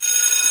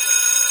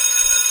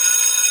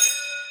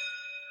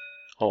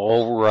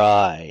All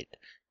right.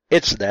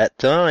 It's that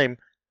time.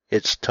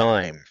 It's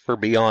time for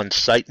Beyond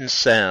Sight and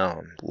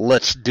Sound.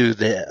 Let's do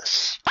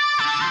this.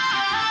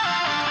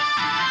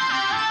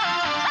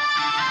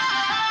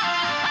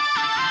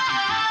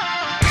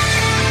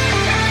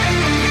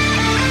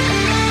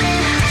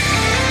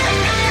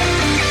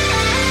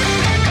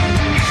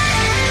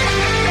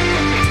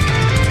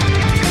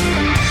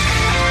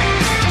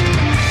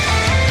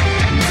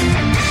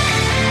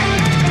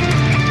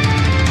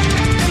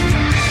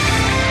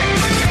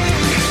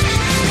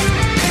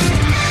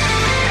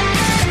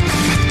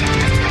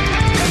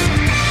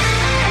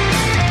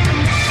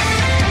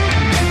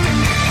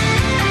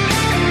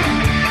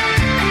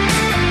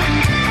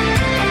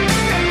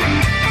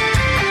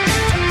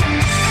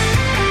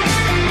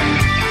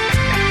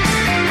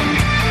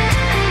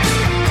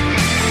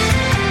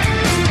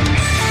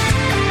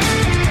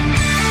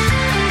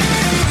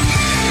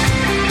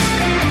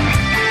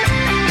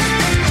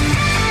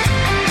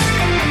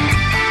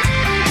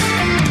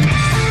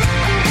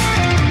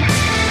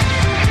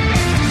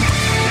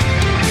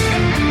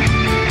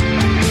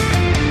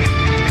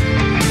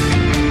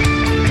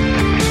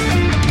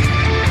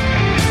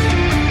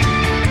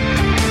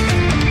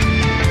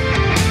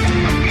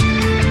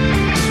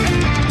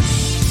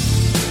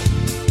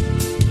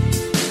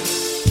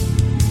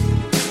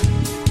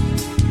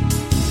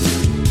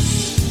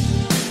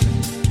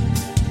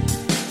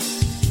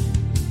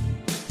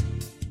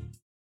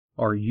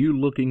 Are you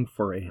looking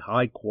for a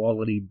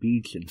high-quality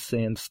beach and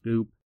sand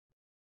scoop?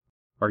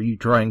 Are you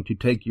trying to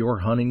take your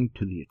hunting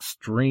to the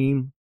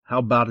extreme? How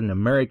about an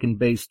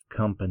American-based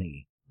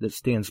company that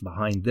stands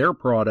behind their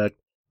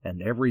product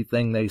and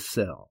everything they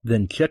sell?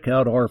 Then check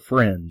out our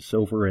friends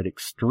over at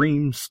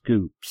Extreme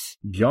Scoops.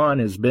 John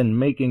has been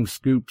making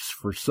scoops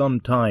for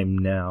some time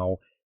now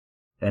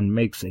and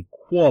makes a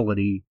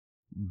quality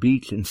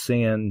beach and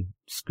sand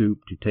scoop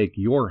to take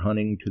your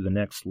hunting to the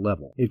next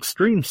level.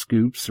 Extreme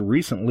Scoops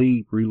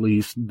recently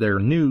released their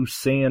new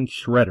sand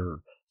shredder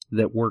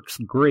that works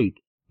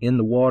great in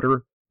the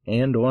water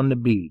and on the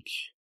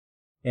beach.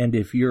 And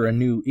if you're a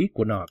new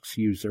Equinox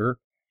user,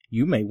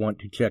 you may want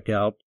to check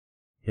out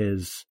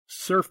his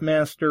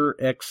Surfmaster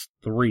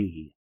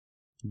X3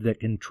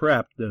 that can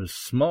trap those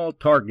small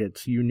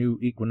targets you new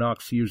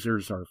Equinox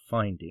users are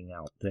finding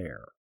out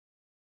there.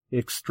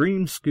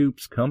 Extreme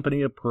Scoop's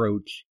company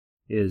approach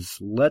is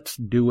let's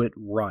do it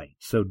right.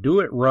 So do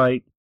it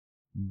right,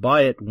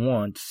 buy it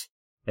once,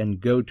 and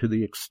go to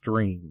the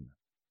extreme.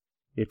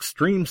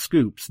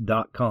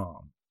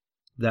 Extremescoops.com.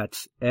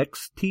 That's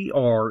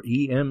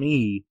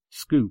XTREME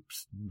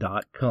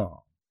scoops.com.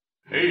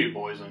 Hey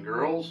boys and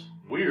girls,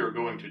 we are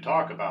going to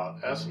talk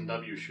about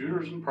S&W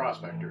shooters and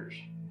prospectors.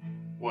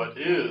 What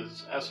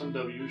is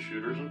S&W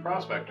shooters and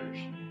prospectors?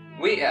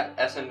 We at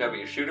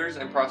S&W Shooters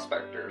and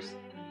Prospectors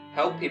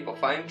help people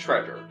find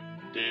treasure.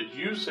 Did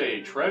you say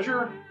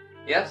treasure?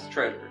 Yes,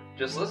 treasure.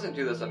 Just listen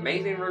to this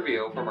amazing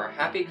review from our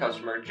happy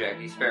customer,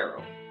 Jackie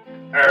Sparrow.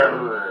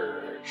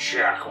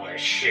 Chocolate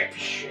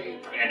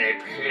ship-shape and a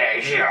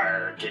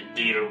pleasure to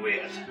deal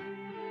with.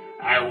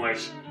 I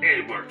was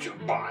able to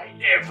buy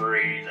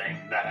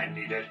everything that I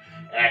needed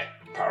at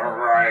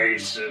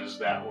prices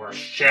that were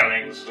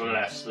shillings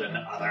less than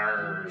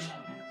others.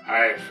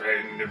 I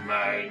found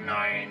my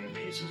 9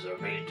 pieces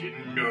of 8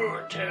 in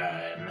no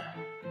time.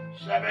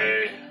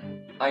 Savvy?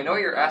 I know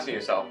you're asking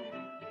yourself,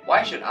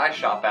 why should I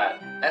shop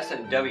at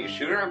S&W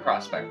Shooter and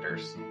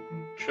Prospectors?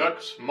 Chuck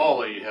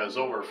Smalley has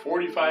over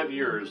 45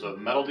 years of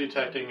metal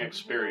detecting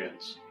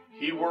experience.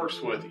 He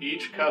works with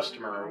each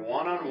customer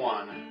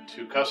one-on-one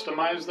to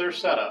customize their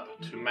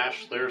setup to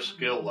match their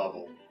skill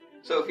level.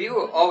 So if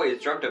you always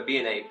dreamt of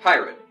being a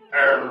pirate,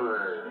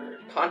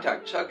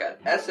 contact Chuck at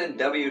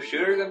S&W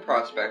Shooters and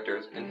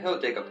Prospectors and he'll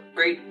take a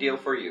great deal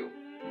for you.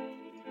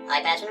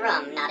 Eye patch and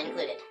rum not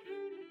included.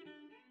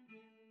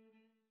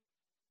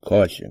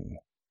 Caution.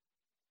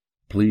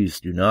 Please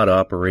do not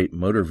operate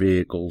motor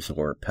vehicles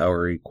or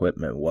power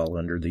equipment while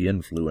under the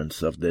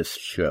influence of this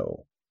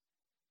show.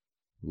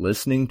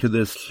 Listening to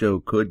this show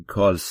could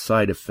cause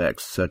side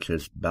effects such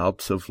as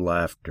bouts of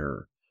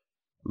laughter,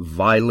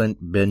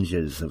 violent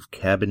binges of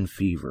cabin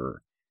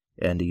fever,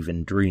 and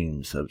even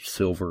dreams of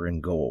silver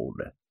and gold.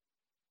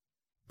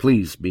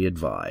 Please be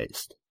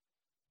advised.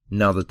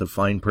 Now that the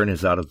fine print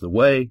is out of the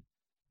way,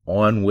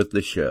 on with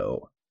the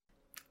show.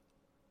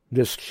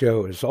 This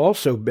show has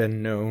also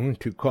been known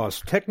to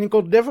cause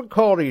technical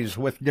difficulties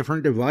with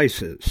different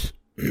devices.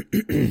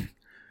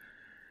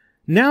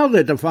 Now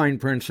that the fine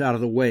print's out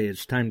of the way,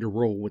 it's time to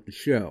roll with the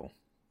show.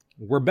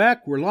 We're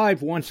back. We're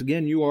live once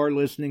again. You are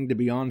listening to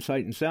Beyond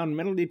Sight and Sound,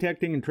 metal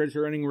detecting and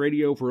treasure hunting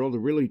radio for all the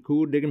really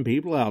cool digging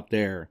people out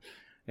there.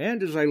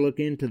 And as I look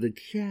into the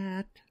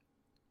chat,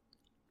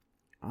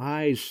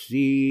 I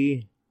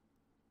see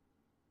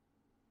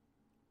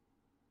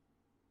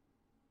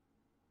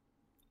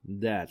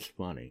that's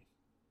funny.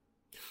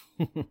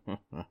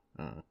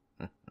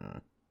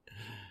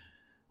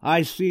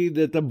 I see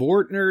that the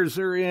Bortners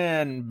are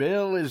in.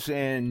 Bill is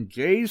in.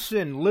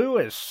 Jason,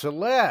 Lewis,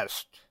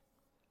 Celeste,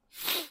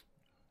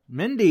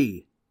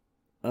 Mindy,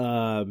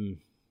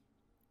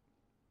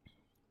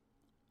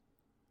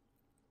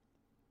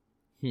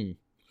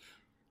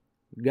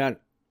 Got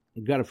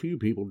a few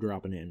people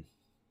dropping in.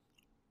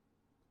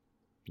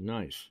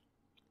 Nice.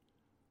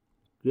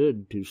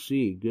 Good to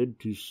see. Good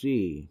to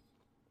see.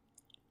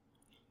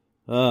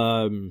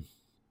 Okay.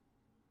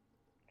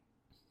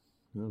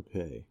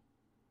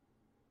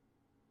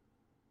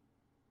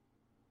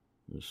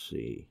 Let's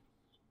see.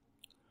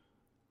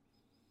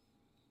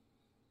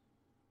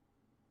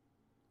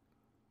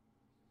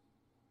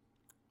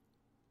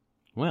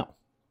 Well.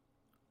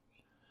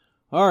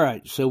 All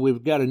right, so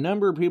we've got a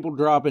number of people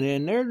dropping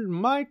in. There's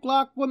Mike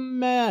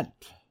Lacquamet.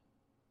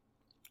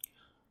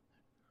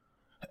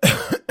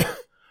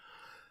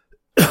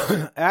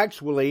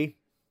 Actually,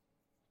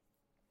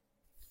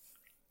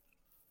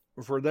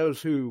 for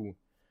those who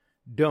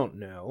don't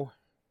know,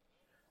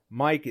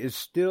 Mike is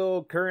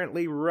still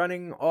currently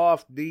running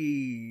off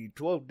the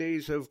 12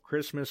 Days of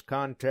Christmas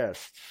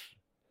contests.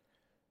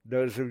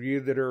 Those of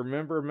you that are a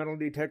member of Metal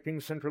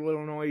Detecting Central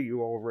Illinois,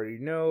 you already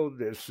know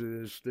this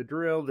is the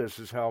drill. This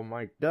is how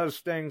Mike does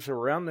things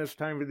around this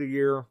time of the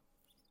year.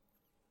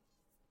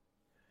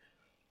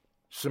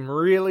 Some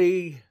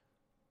really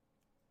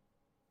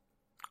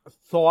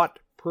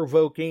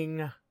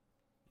thought-provoking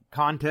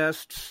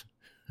contests.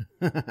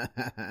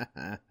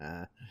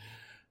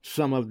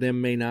 Some of them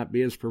may not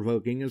be as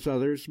provoking as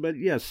others, but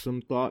yes, some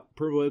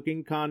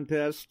thought-provoking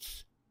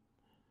contests.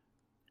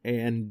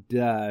 And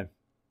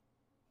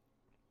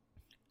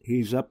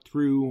he's up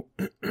through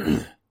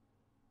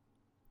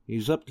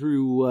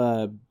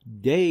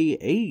day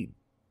 8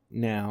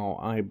 now,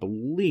 I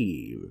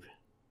believe.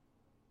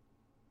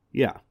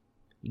 Yeah,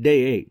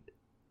 day 8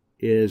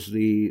 is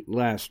the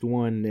last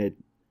one that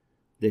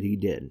he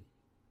did.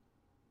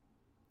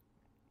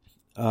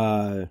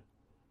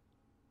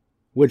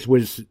 Which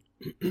was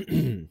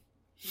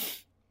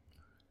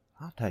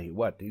I'll tell you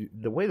what,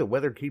 the way the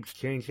weather keeps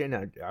changing,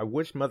 I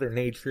wish Mother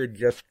Nature would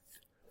just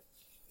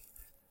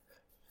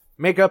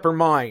make up her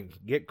mind.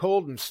 Get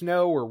cold and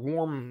snow or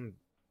warm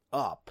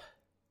up.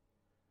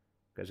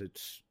 Because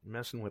it's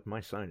messing with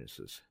my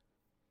sinuses.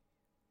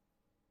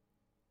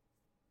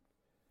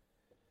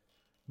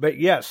 But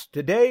yes,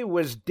 today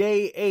was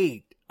day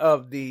 8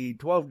 of the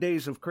 12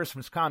 Days of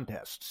Christmas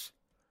contests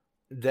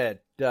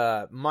that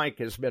Mike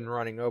has been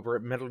running over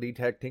at Metal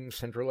Detecting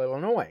Central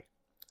Illinois.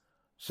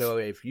 So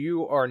if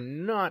you are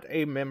not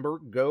a member,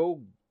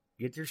 go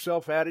get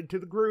yourself added to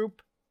the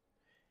group.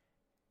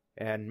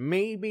 And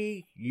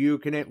maybe you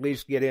can at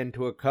least get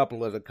into a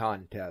couple of the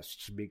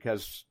contests.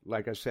 Because,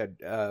 like I said,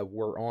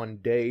 we're on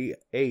day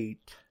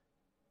 8.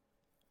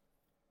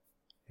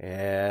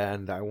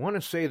 And I want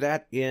to say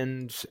that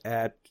ends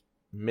at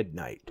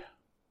midnight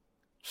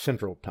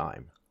Central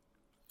Time.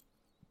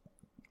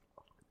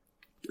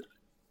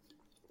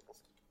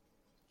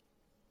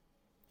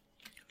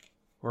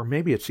 Or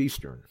maybe it's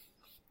Eastern.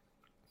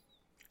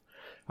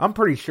 I'm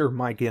pretty sure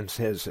Mike ends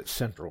his at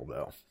Central,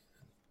 though.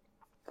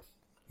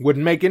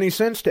 Wouldn't make any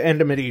sense to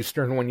end him at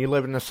Eastern when you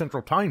live in the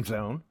Central Time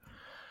Zone.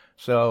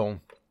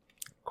 So,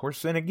 of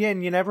course, then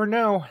again, you never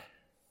know.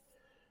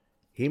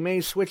 He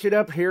may switch it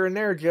up here and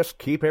there, just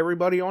keep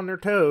everybody on their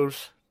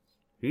toes.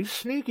 He's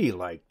sneaky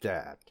like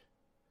that.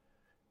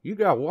 You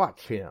gotta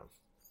watch him.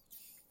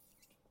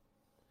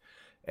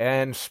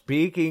 And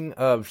speaking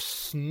of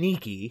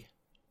sneaky,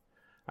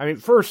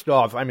 first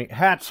off,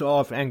 hats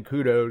off and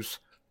kudos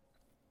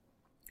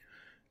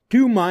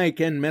to Mike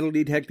and Metal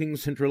Detecting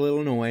Central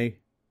Illinois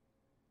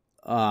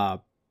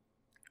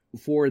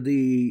for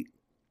the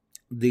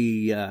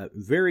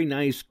very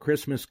nice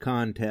Christmas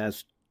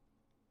contest,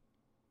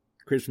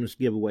 Christmas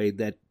giveaway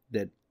that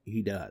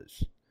he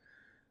does.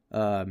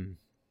 I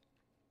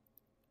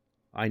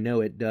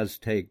know it does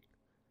take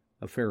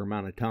a fair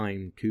amount of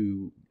time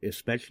to,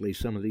 especially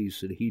some of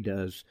these that he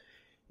does,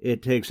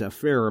 it takes a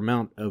fair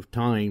amount of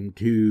time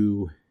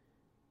to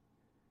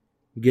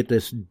get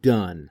this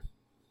done.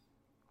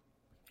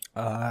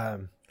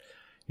 Get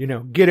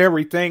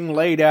everything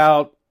laid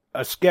out,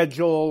 a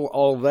schedule,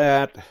 all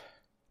that.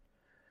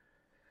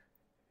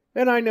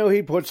 And I know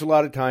he puts a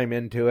lot of time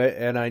into it,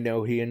 and I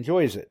know he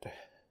enjoys it.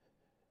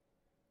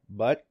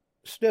 But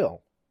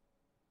still,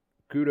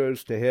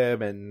 kudos to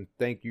him, and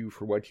thank you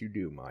for what you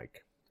do,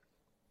 Mike.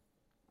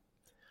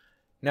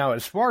 Now,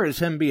 as far as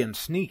him being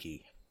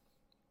sneaky,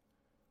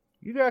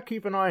 you gotta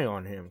keep an eye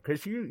on him,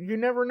 because you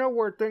never know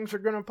where things are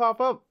gonna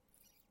pop up.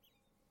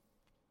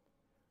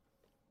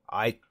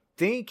 I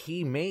think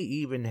he may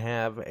even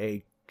have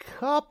a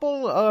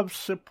couple of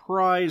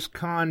surprise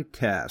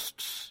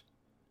contests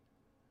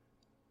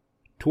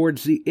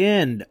towards the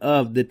end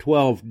of the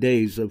 12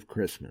 Days of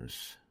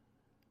Christmas.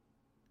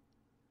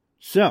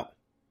 So,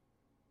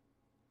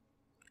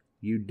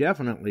 you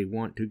definitely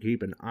want to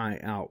keep an eye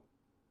out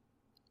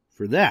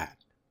for that.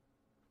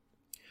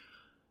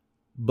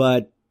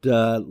 But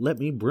let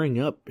me bring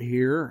up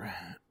here,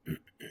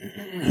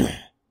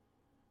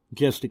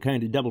 just to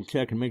kind of double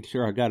check and make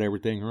sure I got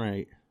everything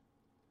right.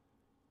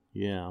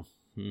 Yeah.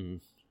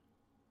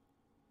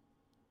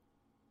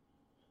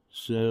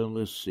 So,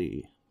 let's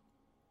see.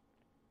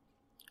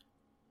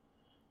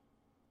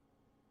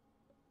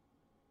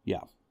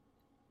 Yeah.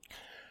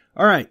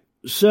 All right.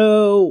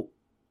 So,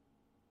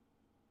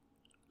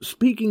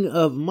 speaking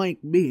of Mike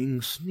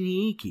being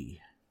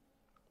sneaky,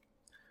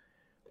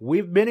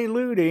 we've been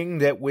alluding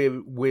that we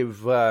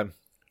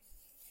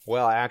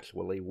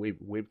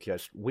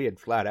had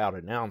flat out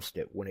announced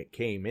it when it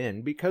came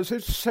in because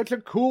it's such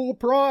a cool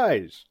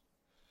prize.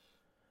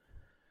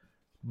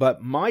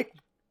 But Mike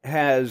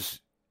has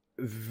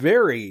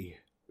very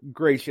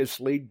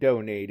graciously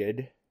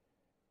donated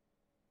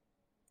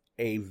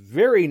a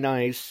very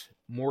nice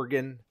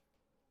Morgan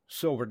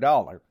silver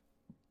dollar.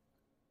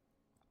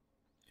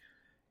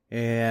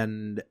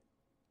 And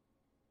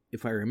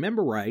if I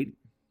remember right,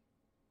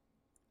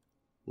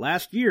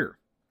 last year,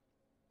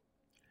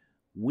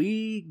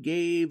 we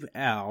gave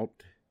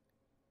out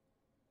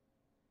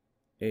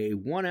a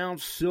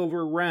 1-ounce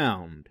silver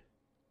round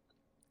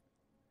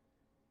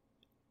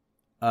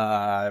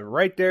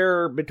right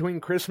there between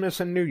Christmas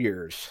and New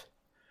Year's.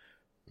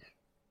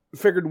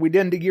 Figured we'd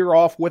end the year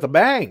off with a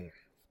bang.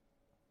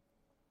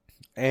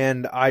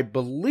 And I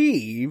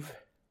believe,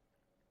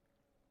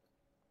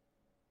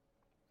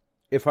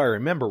 if I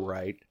remember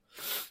right,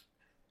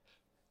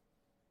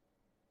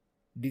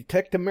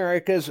 Detect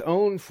America's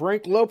own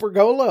Frank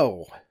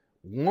Lopergolo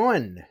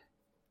won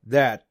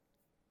that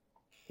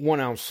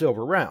 1-ounce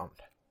silver round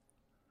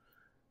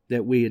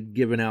that we had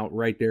given out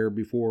right there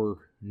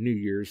before New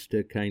Year's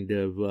to kind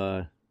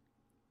of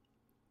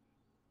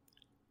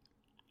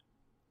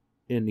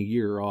end the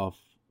year off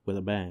with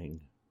a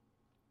bang.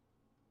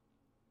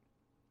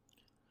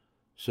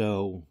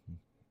 So,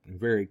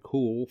 very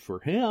cool for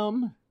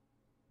him.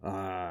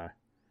 I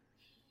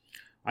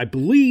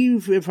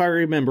believe, if I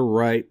remember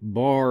right,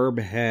 Barb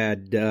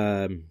had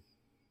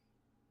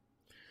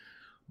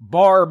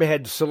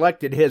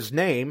selected his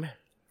name,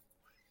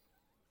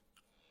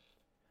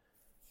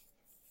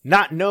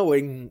 not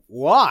knowing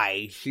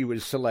why she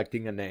was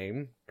selecting a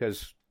name,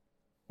 because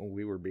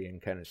we were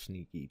being kind of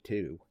sneaky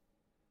too.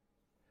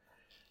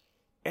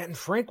 And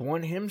Frank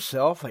won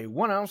himself a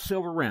 1-ounce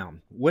silver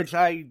round, which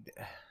I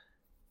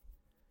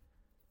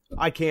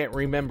can't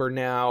remember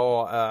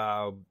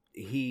now.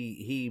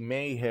 He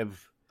may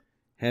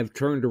have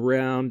turned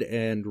around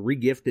and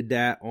regifted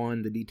that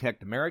on the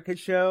Detect America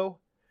show,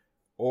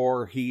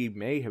 or he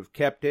may have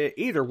kept it.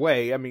 Either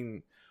way, I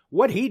mean,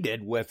 what he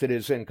did with it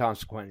is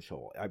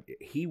inconsequential.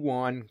 He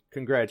won.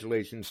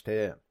 Congratulations to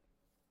him.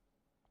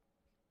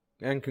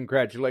 And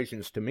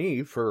congratulations to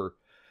me for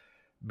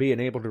being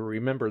able to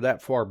remember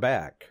that far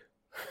back.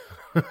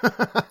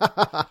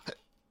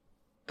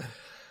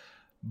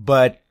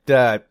 But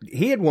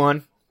he had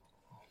won.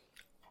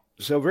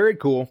 So very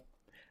cool.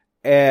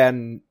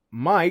 And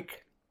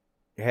Mike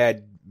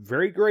had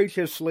very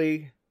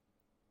graciously,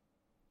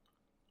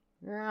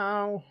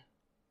 now,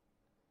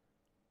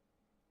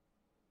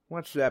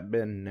 what's that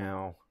been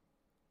now?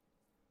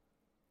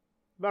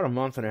 About a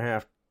month and a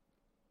half,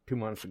 2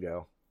 months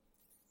ago,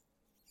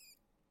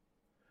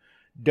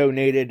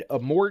 donated a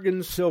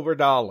Morgan silver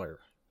dollar.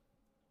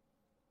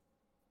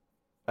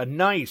 A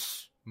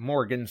nice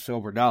Morgan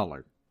silver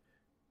dollar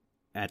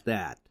at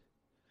that.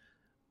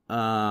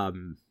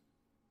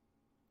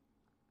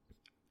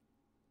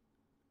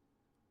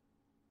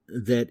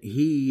 That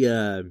he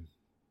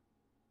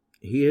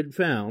had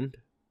found,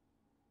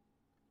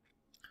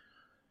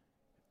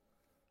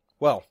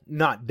 well,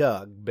 not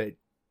Doug, but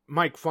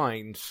Mike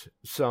finds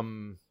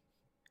some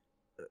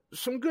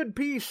good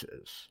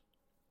pieces.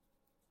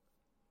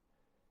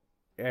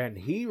 And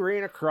he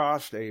ran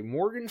across a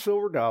Morgan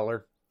silver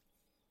dollar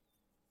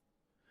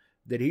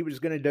that he was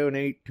going to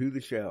donate to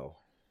the show.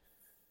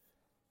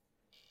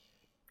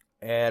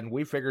 And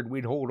we figured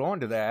we'd hold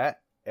on to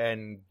that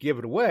and give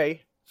it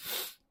away.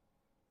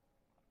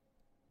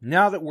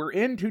 Now that we're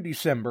into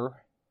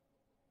December,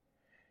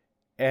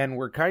 and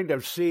we're kind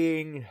of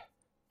seeing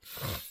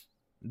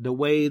the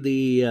way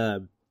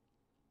the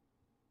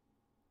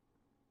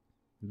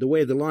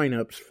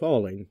lineup's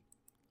falling.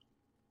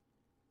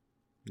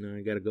 Now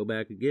I got to go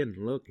back again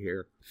and look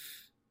here.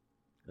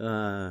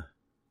 Yeah.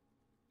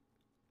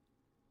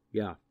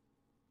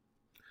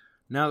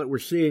 Now that we're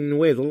seeing the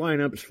way the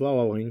lineup's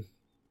falling,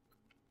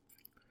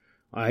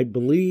 I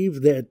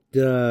believe that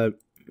the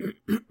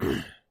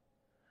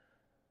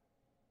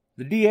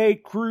DA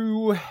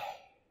crew,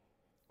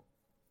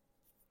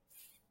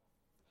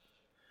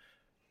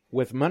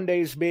 with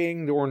Mondays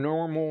being their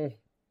normal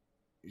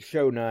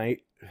show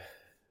night,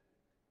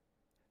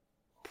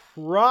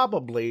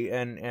 probably,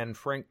 and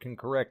Frank can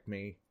correct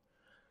me,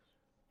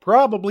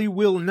 probably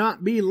will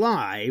not be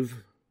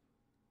live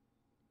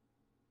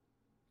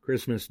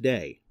Christmas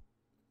Day.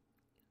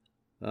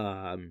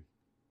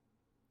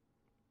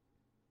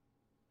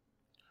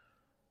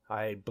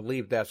 I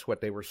believe that's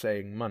what they were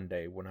saying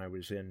Monday when I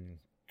was in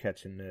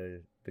catching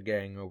the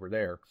gang over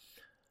there.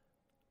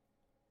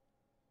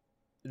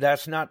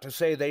 That's not to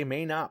say they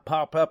may not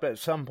pop up at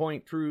some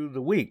point through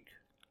the week.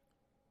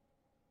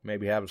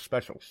 Maybe have a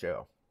special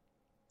show.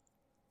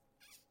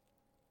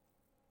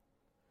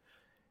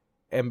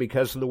 And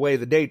because of the way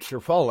the dates are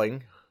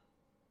falling,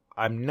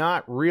 I'm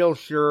not real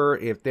sure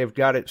if they've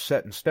got it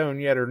set in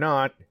stone yet or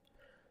not.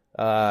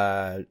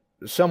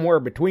 somewhere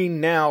between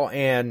now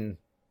and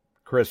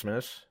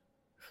Christmas,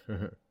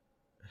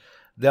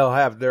 they'll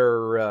have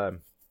their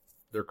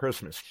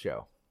Christmas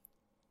show.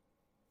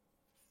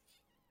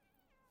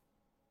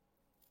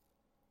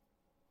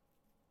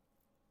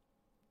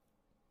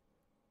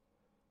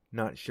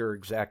 Not sure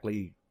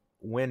exactly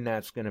when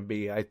that's going to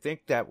be. I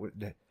think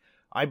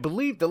I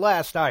believe the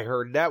last I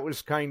heard, that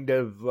was kind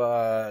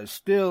of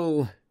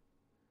still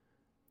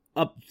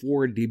up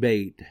for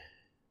debate,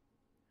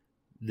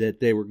 that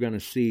they were going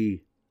to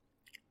see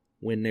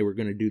when they were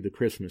going to do the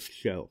Christmas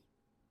show.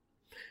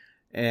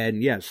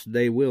 And yes,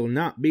 they will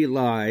not be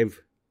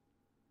live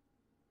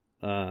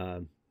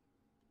on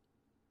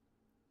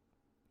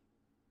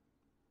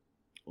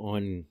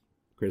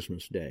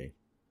Christmas Day.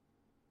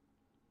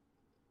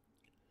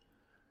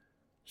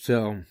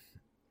 So,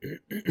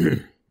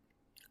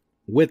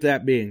 with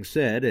that being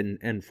said,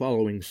 and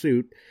following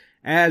suit,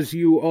 as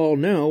you all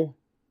know,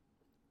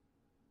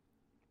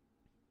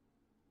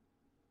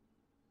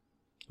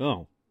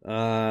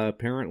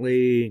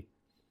 apparently,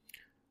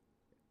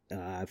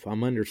 if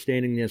I'm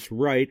understanding this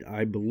right,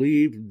 I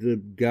believe the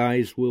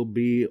guys will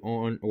be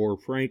on, or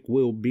Frank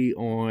will be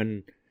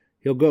on,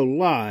 he'll go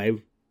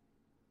live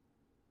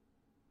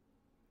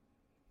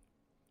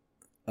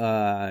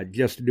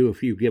just to do a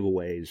few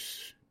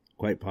giveaways,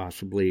 quite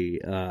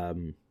possibly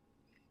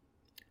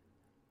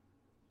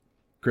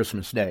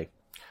Christmas Day.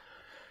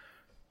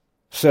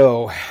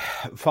 So,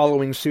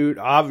 following suit,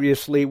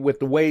 obviously, with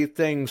the way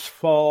things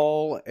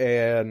fall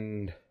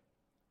and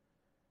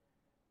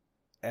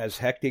as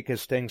hectic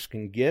as things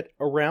can get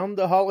around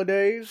the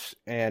holidays,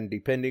 and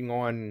depending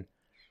on,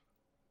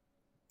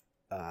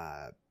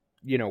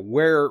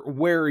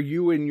 where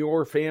you and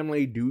your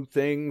family do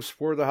things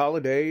for the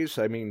holidays.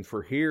 I mean,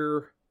 for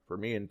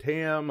me and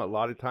Tam, a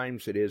lot of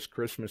times it is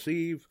Christmas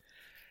Eve.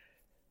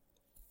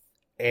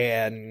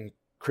 And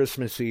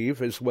Christmas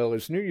Eve, as well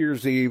as New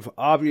Year's Eve,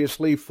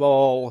 obviously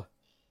fall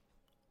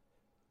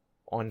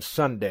on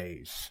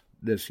Sundays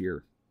this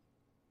year.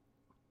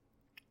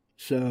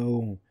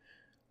 So,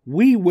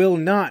 we will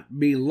not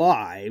be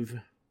live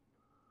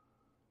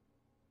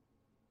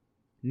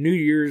New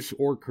Year's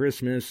or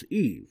Christmas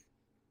Eve.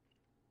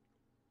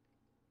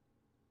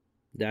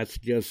 That's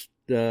just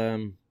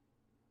the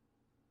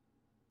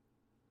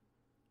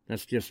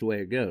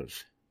way it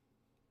goes.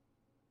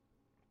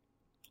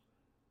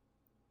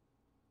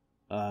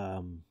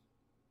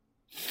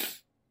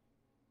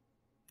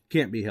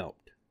 Can't be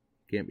helped.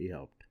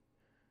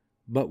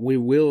 But we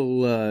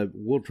will,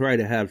 we'll try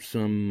to have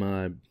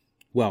some,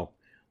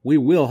 we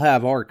will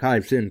have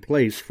archives in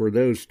place for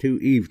those 2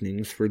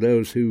 evenings, for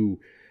those who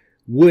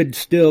would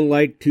still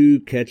like to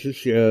catch a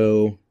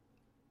show,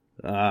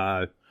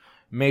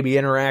 maybe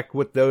interact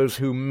with those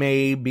who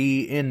may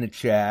be in the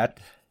chat.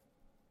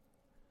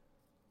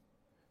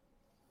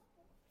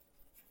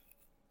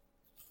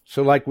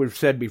 So like we've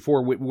said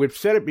before, we've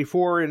said it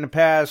before in the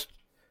past,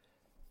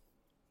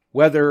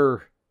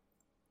 whether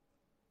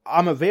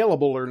I'm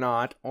available or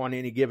not on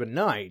any given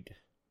night,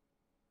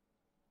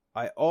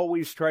 I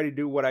always try to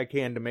do what I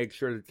can to make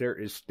sure that there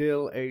is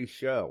still a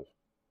show.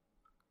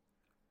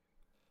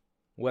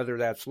 Whether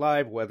that's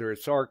live, whether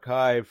it's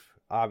archive,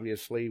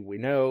 obviously we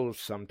know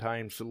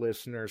sometimes the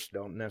listeners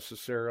don't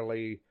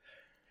necessarily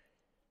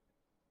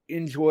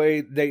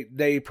enjoy,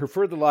 they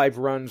prefer the live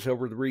runs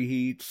over the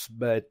reheats,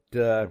 but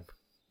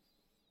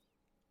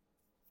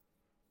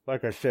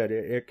like I said,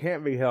 it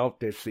can't be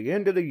helped. It's the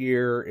end of the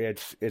year.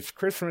 It's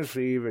Christmas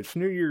Eve. It's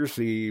New Year's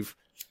Eve.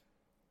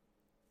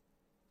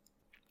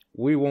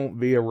 We won't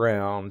be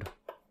around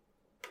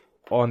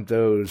on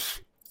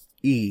those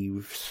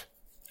eves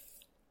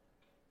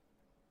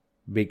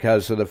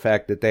because of the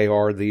fact that they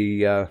are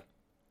the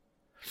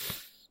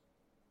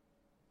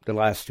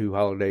last 2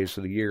 holidays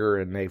of the year,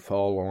 and they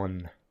fall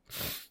on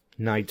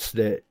nights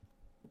that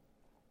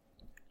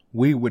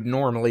we would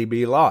normally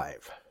be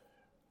live.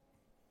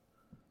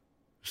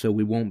 So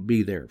we won't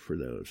be there for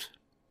those.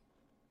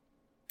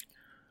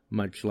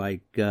 Much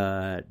like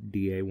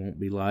DA won't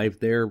be live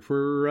there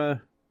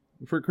for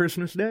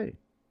Christmas Day.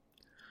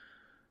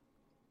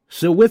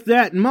 So with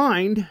that in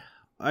mind,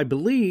 I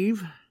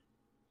believe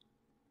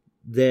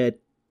that,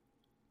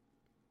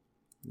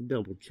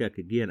 double check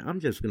again,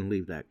 I'm just going to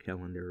leave that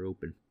calendar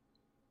open.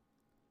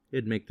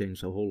 It'd make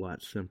things a whole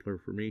lot simpler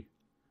for me.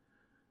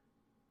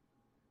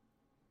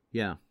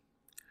 Yeah.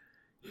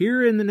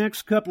 Here in the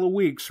next couple of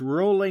weeks,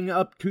 rolling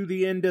up to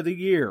the end of the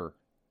year,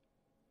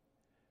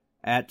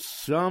 at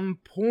some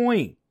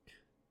point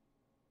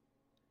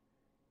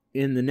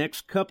in the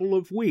next couple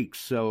of weeks,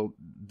 so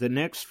the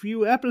next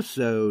few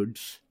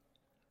episodes,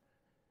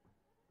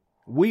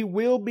 we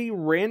will be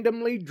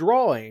randomly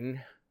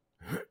drawing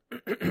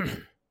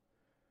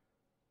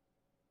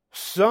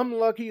some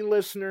lucky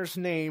listener's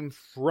name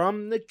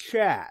from the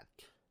chat.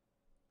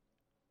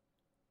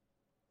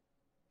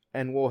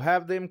 And we'll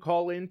have them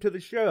call into the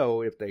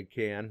show if they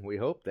can. We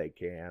hope they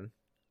can.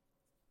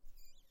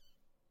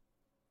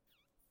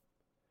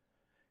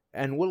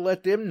 And we'll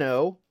let them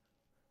know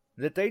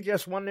that they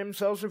just won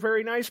themselves a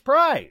very nice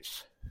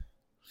prize.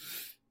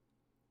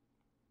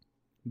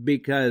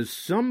 because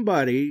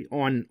somebody,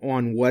 on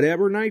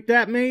whatever night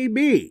that may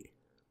be,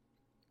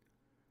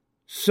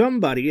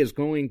 somebody is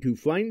going to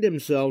find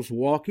themselves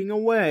walking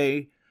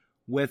away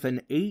with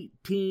an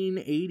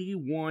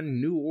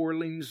 1881 New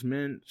Orleans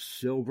Mint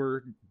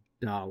silver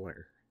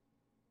dollar.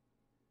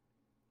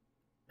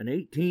 An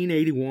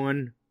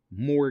 1881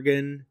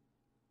 Morgan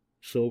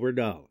silver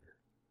dollar.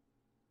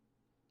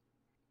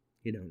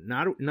 You know,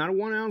 not a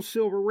 1 ounce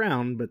silver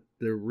round, but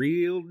the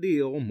real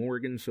deal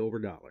Morgan silver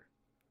dollar.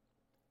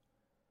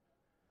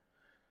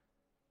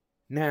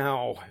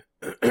 Now,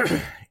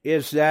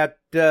 is that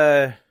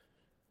the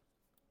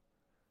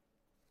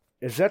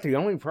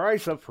only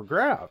prize up for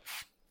grabs?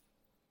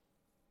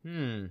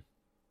 I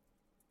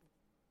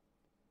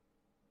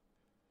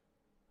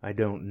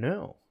don't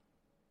know.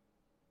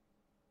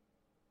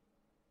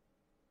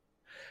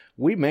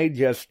 We may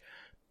just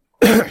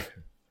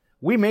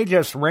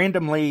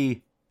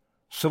randomly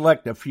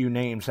select a few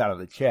names out of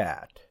the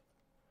chat.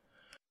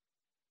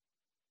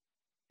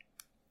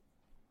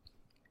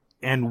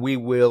 And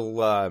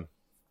we'll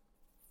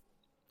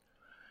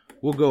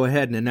go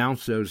ahead and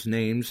announce those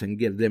names and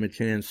give them a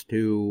chance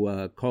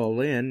to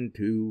call in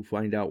to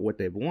find out what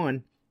they've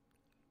won.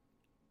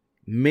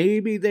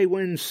 Maybe they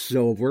win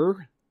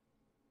silver,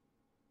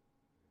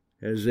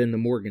 as in the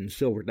Morgan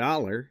silver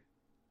dollar.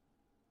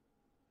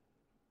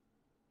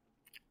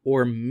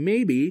 Or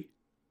maybe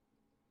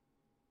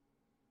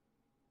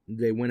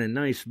they win a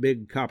nice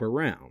big copper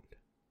round.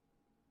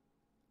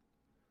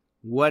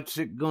 What's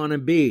it gonna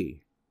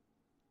be?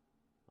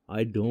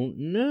 I don't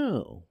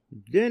know.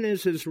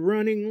 Dennis is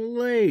running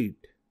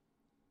late.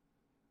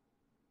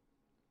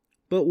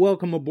 But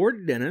welcome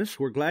aboard, Dennis.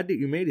 We're glad that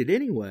you made it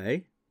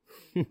anyway.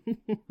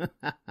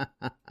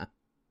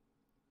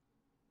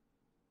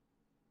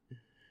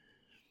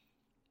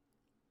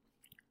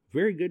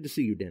 Very good to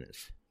see you,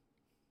 Dennis.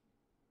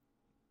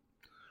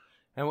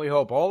 And we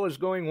hope all is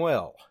going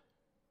well.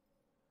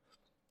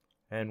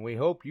 And we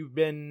hope you've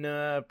been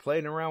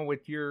playing around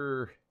with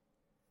your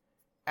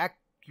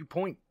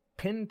AccuPoint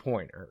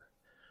pinpointer.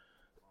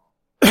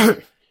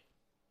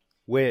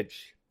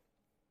 Which,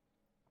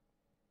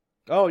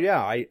 oh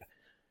yeah, I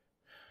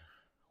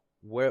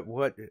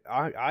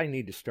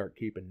need to start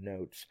keeping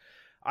notes.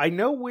 I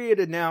know we had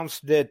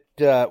announced that,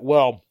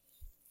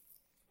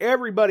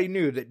 everybody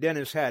knew that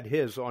Dennis had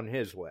his on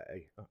its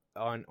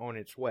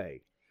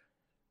way.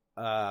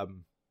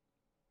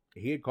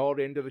 He had called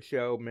into the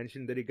show,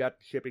 mentioned that he got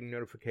the shipping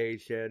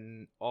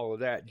notification, all of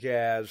that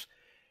jazz,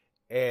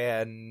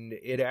 and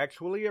it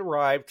actually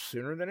arrived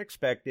sooner than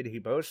expected. He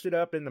posted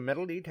up in the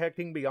Metal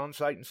Detecting Beyond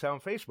Sight and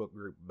Sound Facebook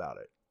group about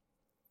it.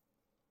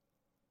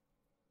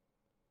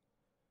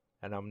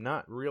 And I'm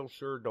not real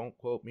sure, don't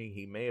quote me,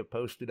 he may have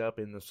posted up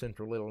in the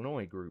Central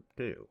Illinois group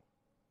too.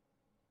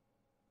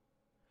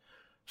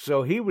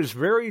 So he was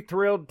very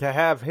thrilled to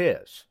have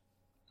his.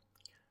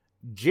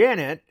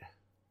 Janet,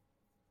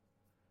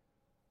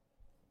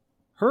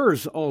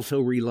 hers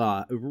also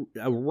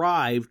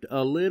arrived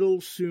a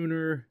little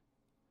sooner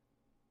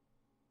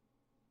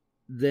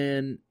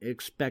than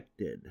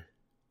expected.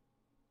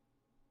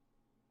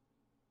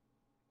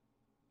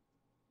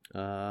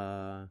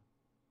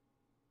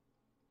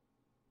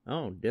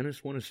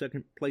 Dennis won a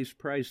second place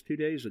prize 2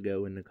 days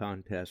ago in the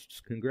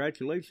contests.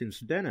 Congratulations,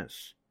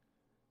 Dennis.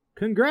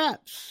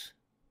 Congrats.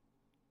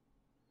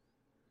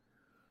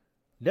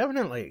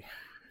 Definitely.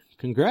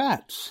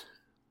 Congrats.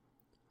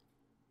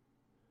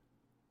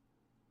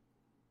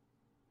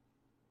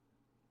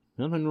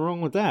 Nothing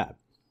wrong with that.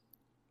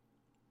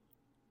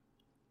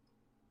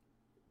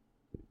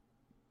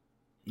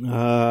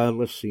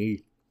 Let's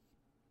see.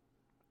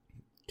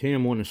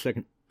 Tam won a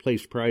second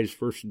place prize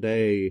first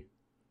day.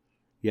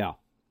 Yeah,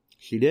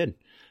 she did.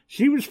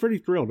 She was pretty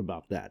thrilled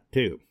about that,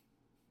 too,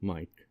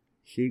 Mike.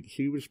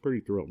 She was pretty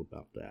thrilled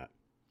about that.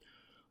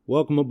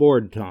 Welcome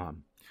aboard,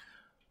 Tom.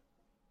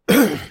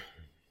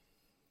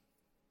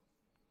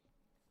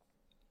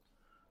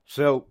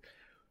 So,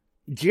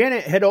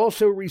 Janet had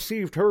also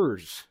received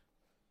hers.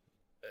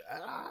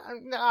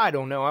 I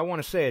don't know. I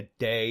want to say a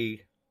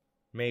day,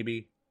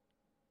 maybe,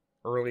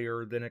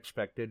 earlier than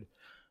expected.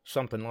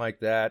 Something like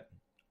that.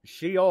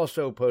 She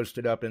also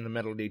posted up in the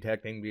Metal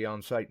Detecting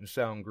Beyond Sight and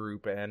Sound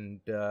group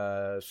and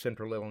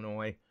Central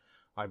Illinois,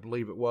 I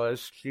believe it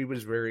was. She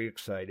was very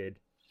excited.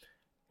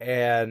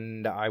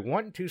 And I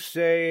want to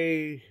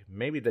say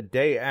maybe the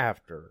day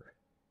after,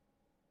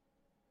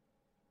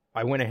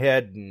 I went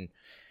ahead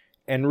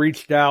and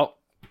reached out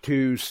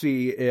to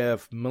see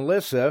if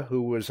Melissa,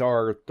 who was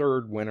our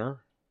third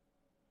winner,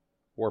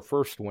 or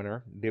first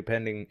winner,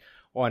 depending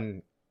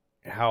on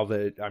how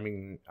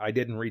I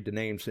didn't read the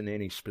names in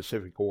any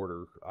specific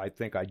order. I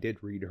think I did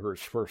read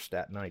hers first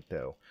that night,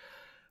 though.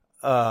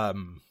 But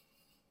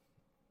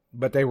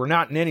they were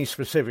not in any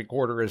specific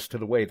order as to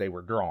the way they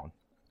were drawn,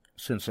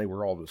 since they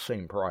were all the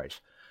same price.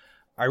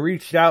 I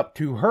reached out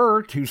to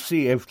her to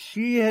see if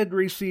she had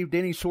received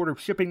any sort of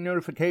shipping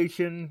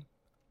notification.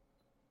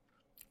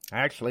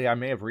 Actually, I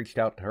may have reached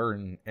out to her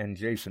and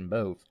Jason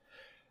both.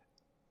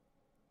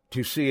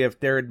 to see if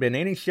there had been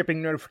any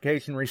shipping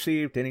notification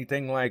received,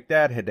 anything like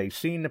that. Had they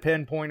seen the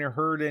pinpointer,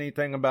 heard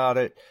anything about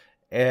it?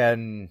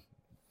 And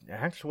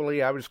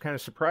actually, I was kind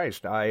of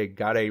surprised. I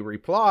got a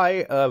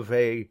reply of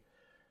a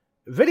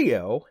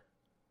video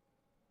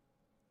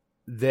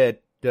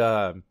that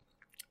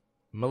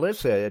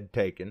Melissa had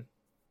taken.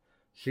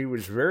 She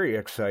was very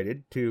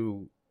excited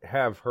to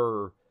have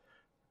her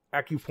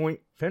AccuPoint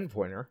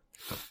pinpointer.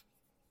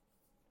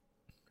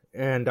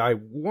 And I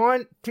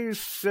want to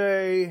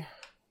say,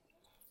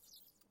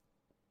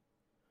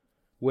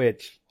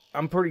 which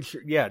I'm pretty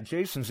sure, yeah,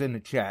 Jason's in the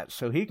chat,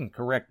 so he can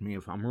correct me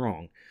if I'm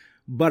wrong.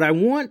 But I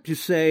want to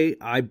say,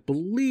 I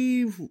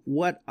believe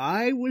what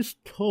I was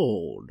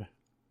told,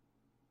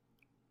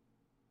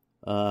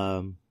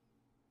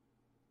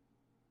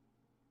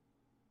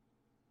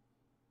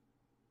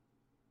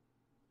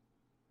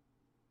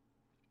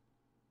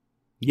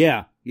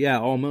 yeah,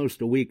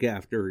 almost a week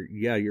after.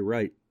 Yeah, you're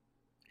right.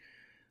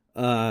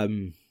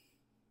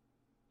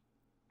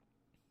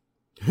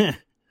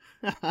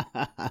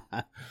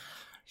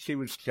 She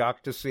was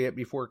shocked to see it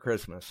before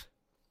Christmas.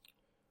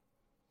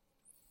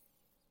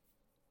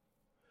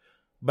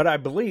 But I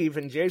believe,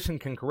 and Jason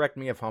can correct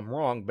me if I'm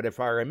wrong, but if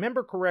I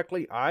remember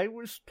correctly, I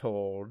was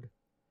told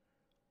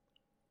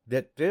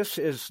that this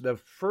is the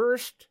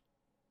first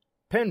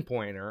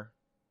pinpointer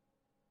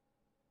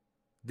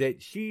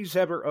that she's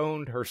ever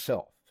owned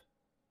herself.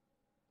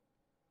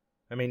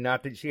 I mean,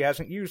 not that she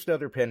hasn't used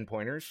other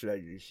pinpointers.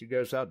 She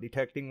goes out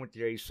detecting with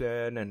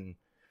Jason, and,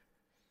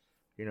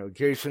 you know,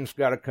 Jason's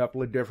got a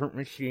couple of different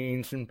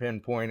machines and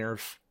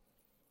pinpointers.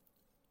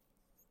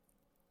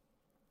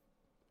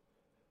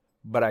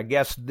 But I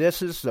guess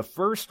this is the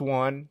first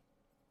one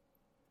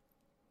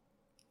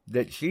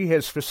that she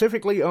has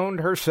specifically owned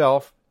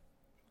herself.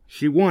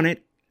 She won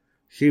it.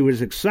 She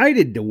was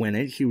excited to win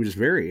it. She was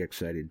very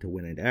excited to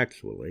win it,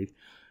 actually.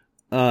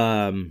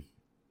 Oh,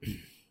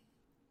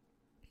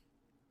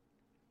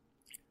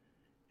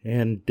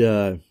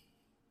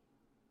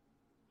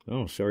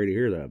 sorry to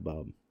hear that,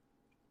 Bob.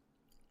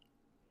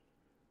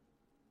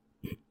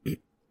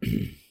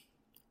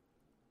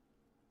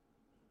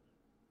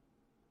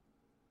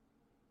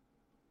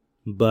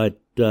 But,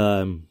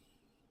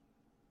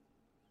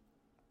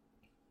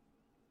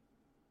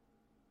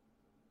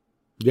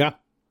 yeah,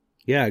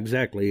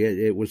 exactly.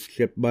 It was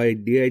shipped by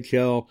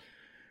DHL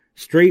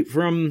straight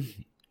from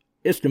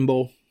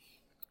Istanbul.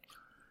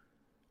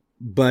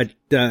 But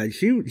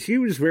she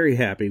was very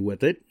happy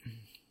with it.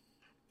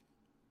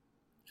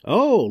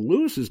 Oh,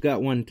 Lewis has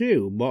got one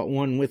too. Bought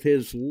one with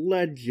his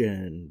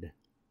Legend.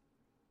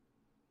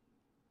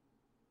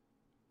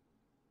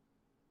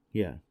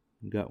 Yeah,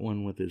 got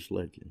one with his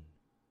Legend.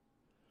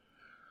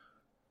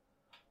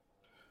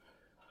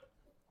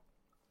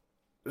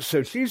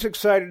 So she's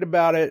excited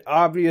about it.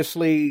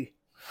 Obviously,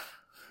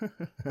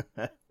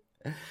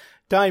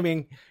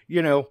 timing,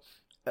 you know,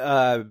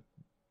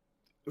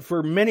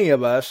 for many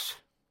of us,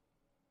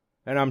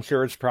 and I'm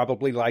sure it's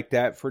probably like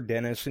that for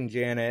Dennis and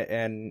Janet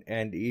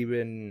and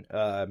even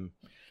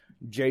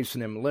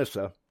Jason and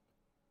Melissa,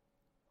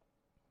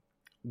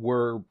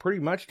 we're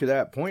pretty much to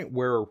that point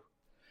where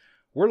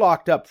we're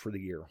locked up for the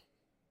year.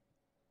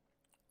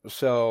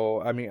 So,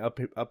 I mean,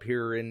 up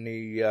here in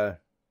the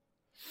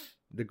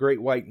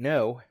Great White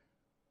No,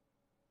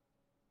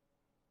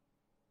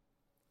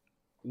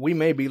 we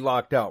may be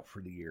locked out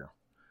for the year.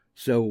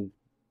 So,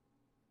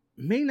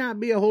 may not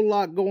be a whole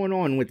lot going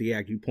on with the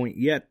AccuPoint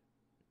yet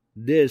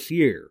this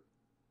year.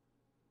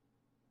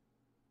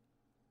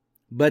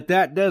 But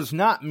that does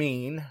not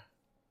mean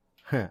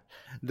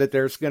that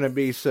there's going to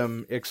be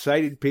some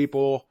excited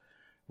people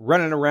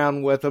running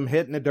around with them,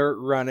 hitting the dirt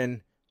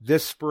running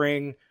this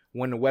spring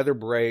when the weather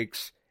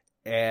breaks.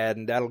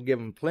 And that'll give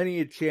them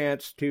plenty of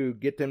chance to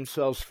get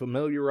themselves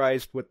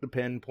familiarized with the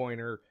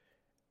pinpointer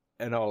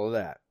and all of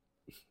that.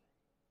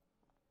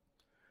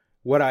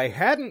 What I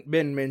hadn't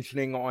been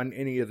mentioning on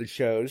any of the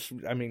shows,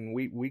 I mean,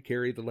 we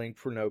carry the link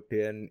for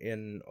Nokta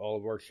in all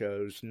of our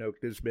shows.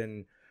 Nokta's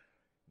been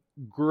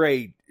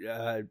great.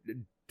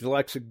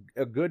 Delect's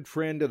a good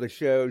friend of the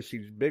show.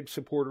 She's a big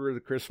supporter of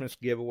the Christmas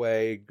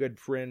giveaway, good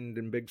friend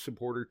and big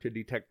supporter to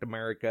Detect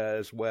America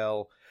as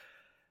well.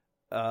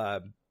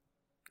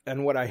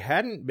 And what I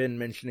hadn't been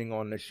mentioning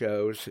on the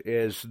shows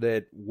is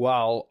that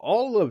while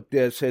all of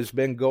this has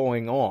been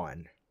going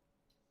on,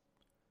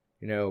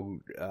 you know,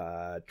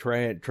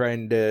 trying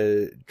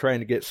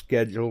to get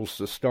schedules,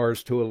 the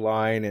stars to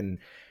align,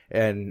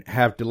 and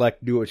have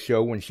Delect do a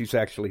show when she's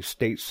actually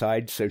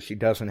stateside, so she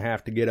doesn't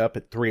have to get up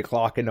at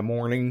 3:00 in the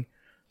morning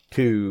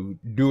to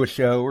do a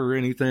show or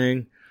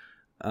anything.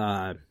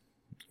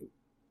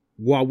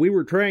 While we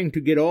were trying to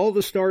get all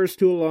the stars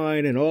to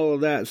align and all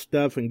of that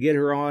stuff and get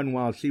her on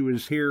while she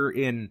was here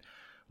in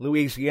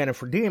Louisiana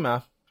for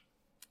DEMA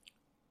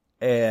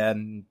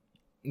and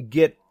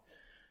get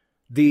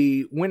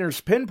the winners'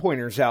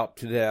 pinpointers out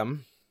to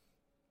them,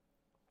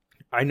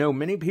 I know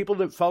many people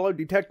that follow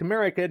Detect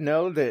America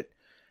know that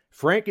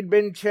Frank had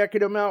been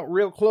checking them out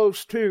real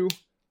close too.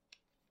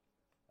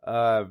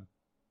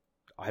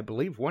 I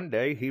believe one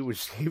day he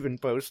was even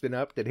posting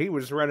up that he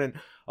was running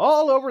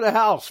all over the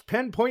house,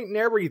 pinpointing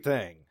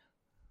everything.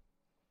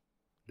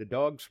 The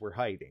dogs were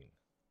hiding,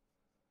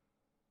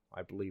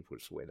 I believe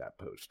was the way that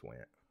post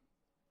went.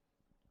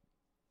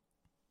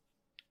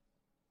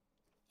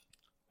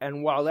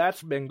 And while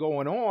that's been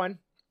going on,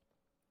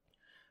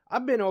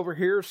 I've been over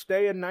here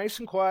staying nice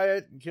and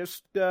quiet,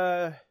 just,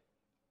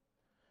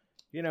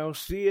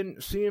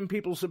 seeing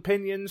people's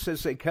opinions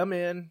as they come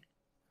in.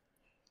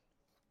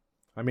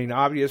 I mean,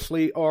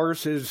 obviously,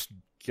 ours is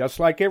just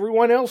like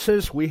everyone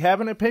else's. We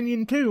have an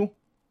opinion, too.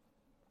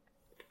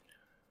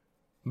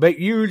 But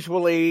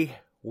usually,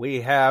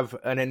 we have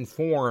an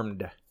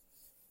informed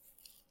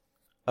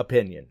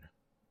opinion.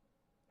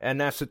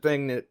 And that's the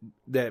thing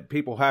that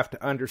people have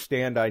to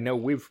understand. I know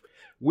we've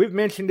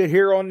mentioned it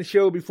here on the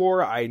show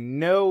before. I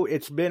know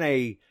it's been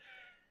a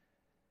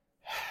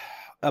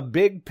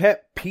big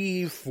pet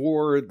peeve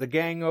for the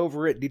gang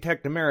over at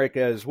Detect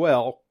America as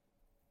well.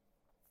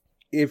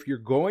 If you're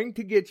going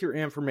to get your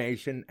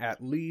information,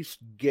 at least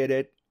get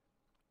it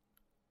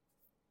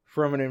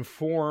from an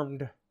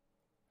informed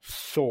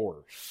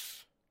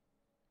source.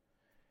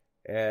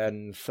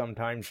 And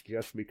sometimes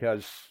just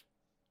because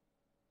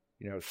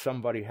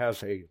somebody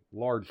has a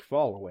large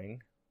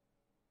following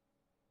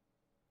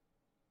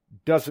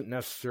doesn't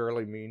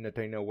necessarily mean that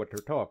they know what they're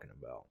talking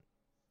about.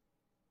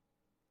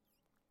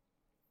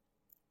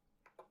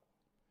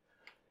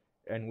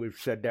 And we've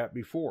said that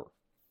before.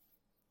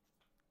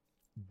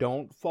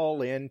 Don't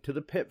fall into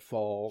the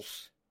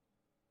pitfalls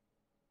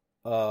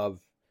of,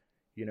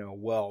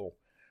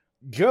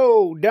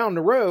 Joe down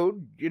the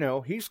road,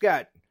 he's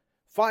got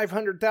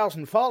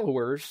 500,000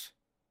 followers,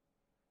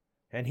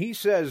 and he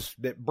says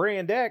that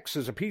Brand X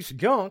is a piece of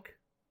junk,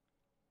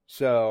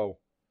 so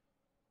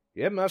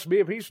it must be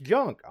a piece of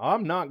junk.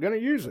 I'm not going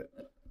to use it.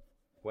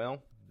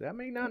 Well, that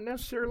may not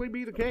necessarily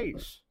be the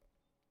case.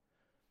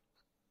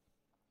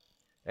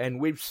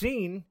 And we've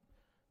seen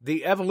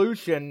the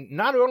evolution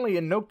not only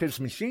in Noctis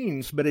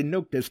machines, but in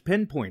Noctis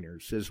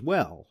pinpointers as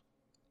well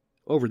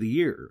over the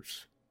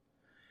years.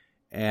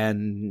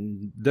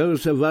 And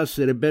those of us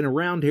that have been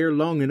around here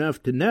long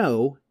enough to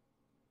know,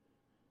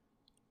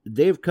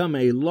 they've come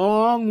a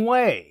long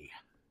way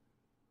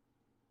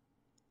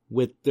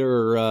with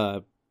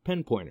their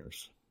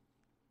pinpointers.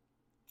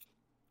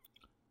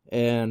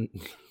 And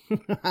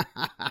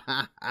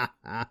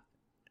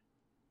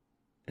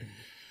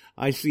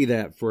I see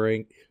that,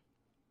 Frank.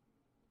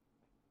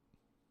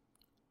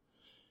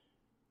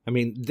 I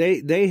mean,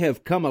 they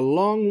have come a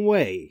long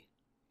way,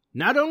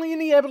 not only in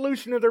the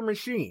evolution of their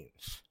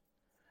machines,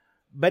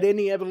 but in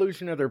the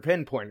evolution of their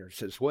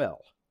pinpointers as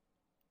well.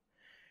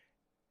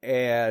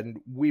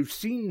 And we've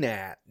seen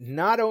that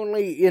not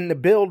only in the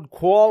build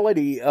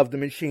quality of the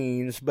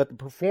machines, but the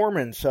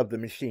performance of the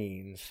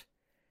machines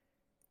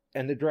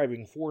and the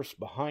driving force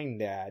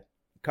behind that.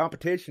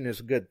 Competition is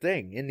a good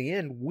thing. In the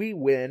end, we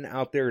win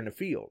out there in the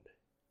field.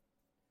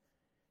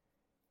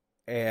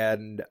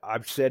 And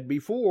I've said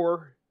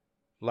before,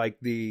 like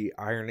the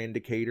iron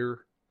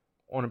indicator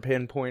on a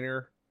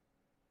pinpointer,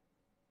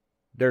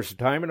 there's a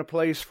time and a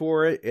place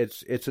for it.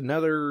 It's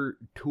another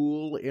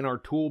tool in our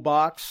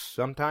toolbox.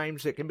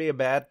 Sometimes it can be a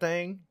bad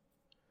thing.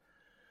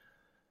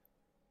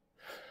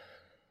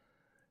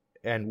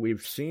 And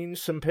we've seen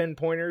some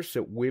pinpointers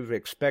that we've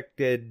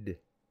expected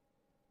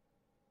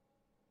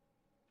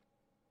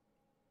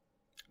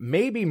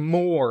maybe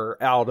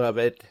more out of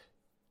it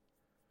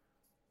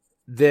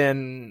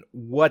than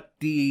what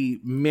the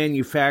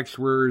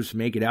manufacturers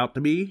make it out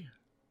to be.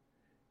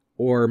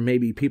 Or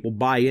maybe people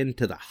buy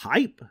into the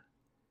hype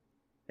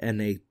and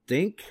they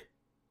think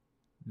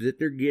that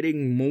they're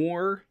getting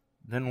more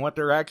than what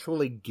they're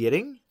actually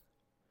getting.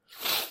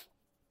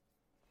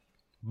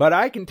 But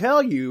I can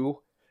tell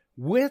you,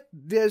 with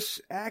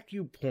this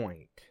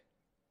AccuPoint,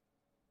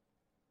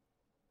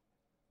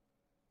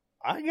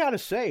 I gotta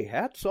say,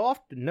 hats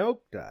off to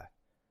Nokta.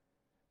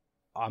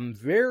 I'm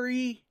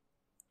very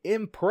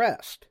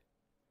impressed.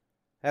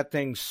 That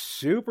thing's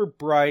super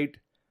bright,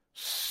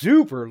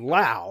 super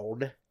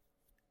loud.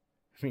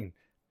 I mean,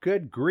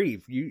 good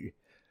grief.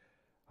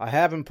 I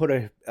haven't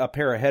put a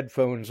pair of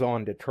headphones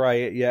on to try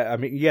it yet. I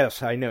mean,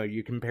 yes, I know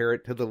you compare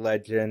it to the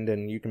Legend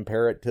and you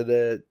compare it to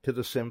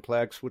the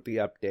Simplex with the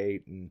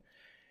update,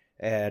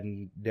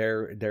 and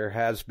there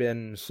has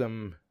been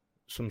some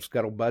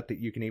scuttlebutt that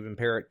you can even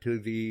pair it to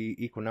the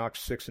Equinox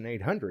 6 and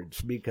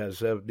 800s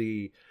because of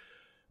the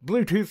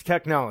Bluetooth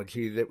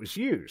technology that was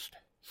used.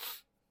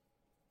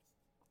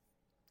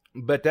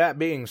 But that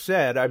being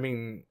said, I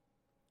mean,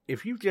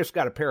 if you've just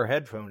got a pair of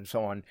headphones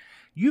on,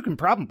 you can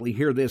probably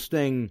hear this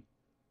thing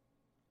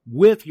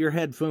with your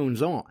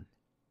headphones on.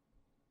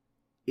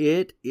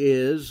 It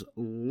is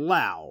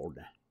loud.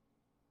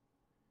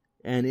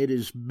 And it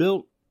is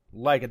built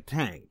like a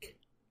tank.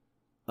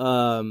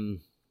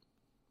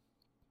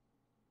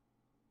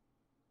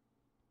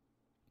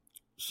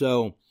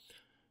 So,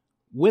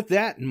 with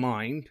that in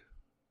mind,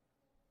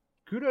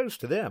 kudos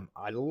to them.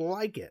 I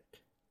like it.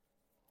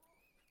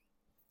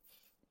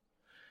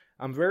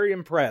 I'm very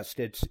impressed.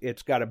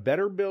 It's got a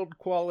better build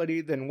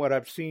quality than what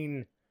I've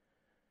seen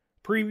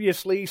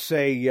previously,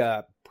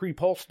 say,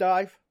 pre-pulse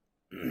dive.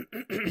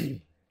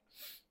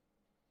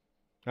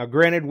 Now,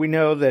 granted, we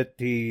know that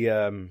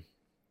the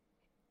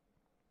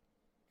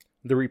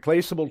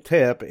replaceable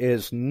tip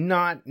is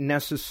not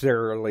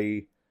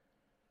necessarily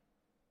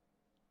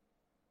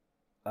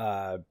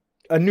a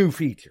new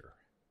feature.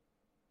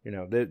 You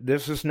know,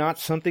 this is not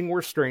something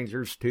we're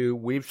strangers to.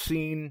 We've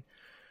seen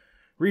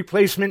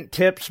replacement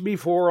tips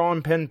before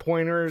on pen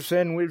pointers,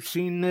 and we've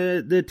seen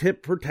the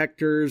tip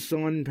protectors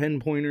on pen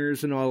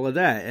pointers and all of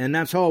that, and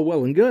that's all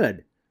well and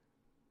good.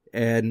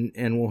 And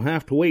we'll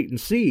have to wait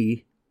and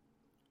see.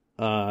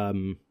 I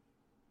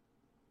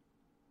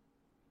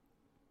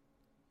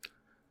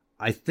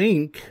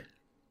think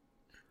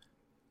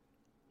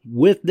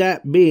with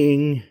that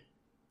being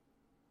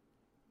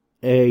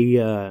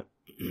a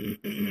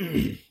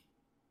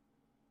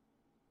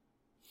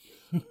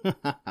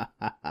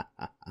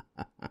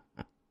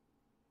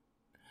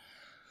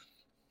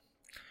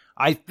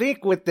I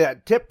think with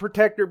that tip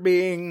protector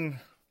being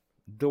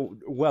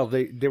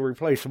the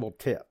replaceable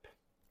tip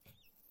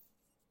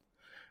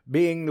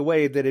being the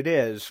way that it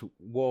is,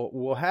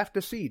 we'll have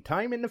to see.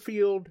 Time in the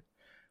field,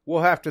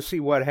 we'll have to see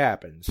what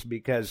happens,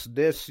 because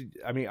this,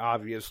 I mean,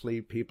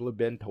 obviously people have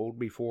been told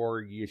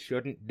before you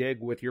shouldn't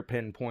dig with your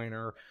pen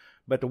pointer,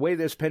 but the way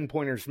this pen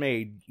pointer's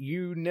made,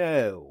 you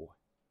know,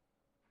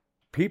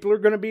 people are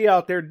going to be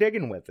out there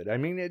digging with it. I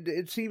mean,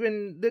 it's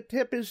even, the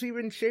tip is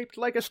even shaped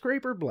like a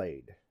scraper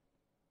blade.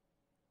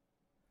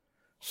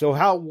 So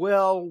how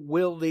well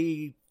will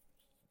the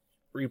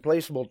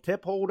replaceable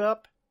tip hold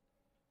up?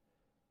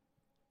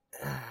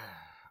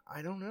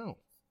 I don't know.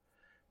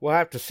 We'll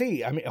have to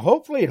see. I mean,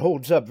 hopefully it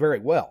holds up very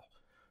well.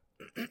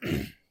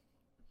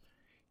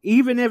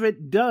 Even if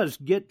it does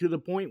get to the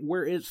point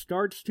where it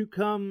starts to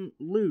come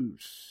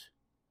loose.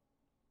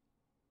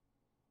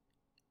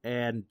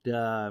 And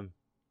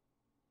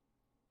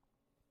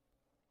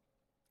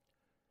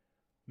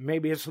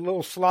maybe it's a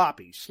little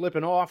sloppy,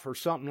 slipping off or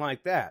something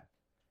like that.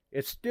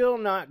 It's still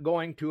not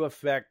going to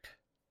affect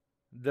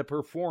the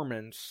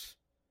performance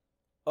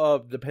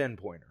of the pen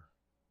pointer.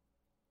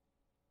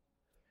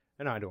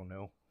 And I don't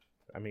know.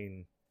 I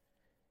mean,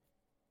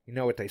 you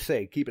know what they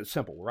say, keep it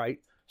simple, right?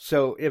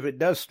 So if it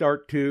does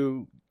start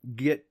to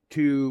get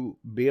to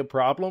be a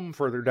problem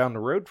further down the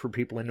road for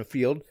people in the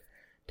field,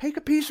 take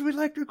a piece of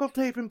electrical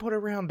tape and put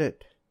around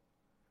it.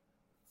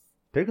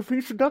 Take a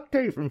piece of duct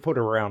tape and put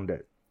around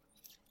it.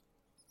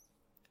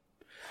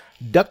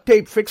 Duct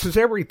tape fixes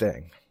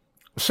everything.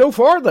 So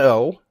far,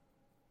 though,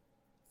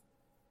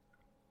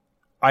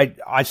 I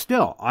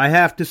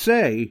have to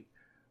say,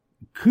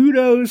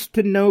 kudos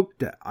to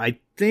Nokta. I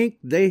think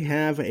they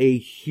have a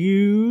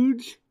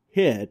huge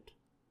hit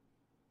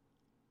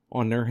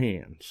on their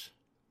hands.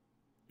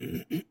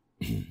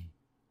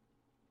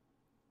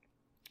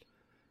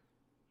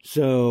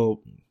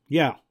 So,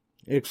 yeah,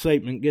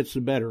 excitement gets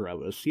the better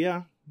of us.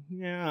 Yeah,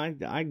 I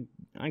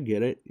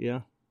get it,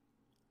 yeah.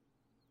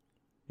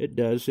 It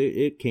does.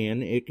 It can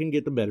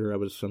get the better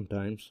of us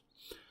sometimes.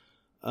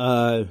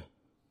 Let's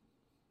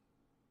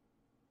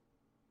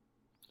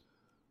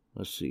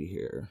see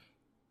here.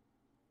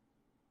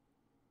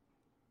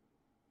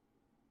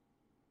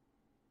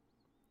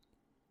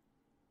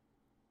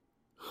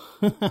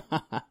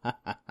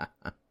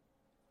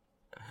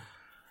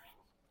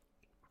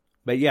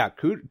 But yeah,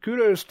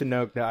 kudos to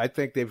Nokta. I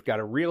think they've got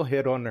a real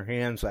hit on their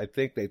hands. I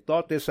think they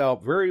thought this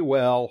out very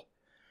well.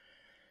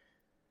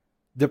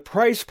 The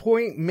price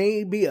point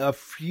may be a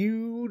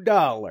few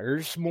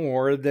dollars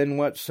more than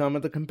what some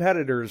of the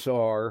competitors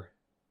are.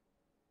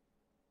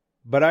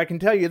 But I can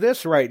tell you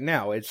this right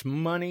now, it's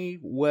money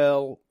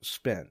well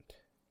spent.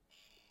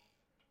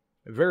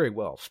 Very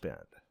well spent.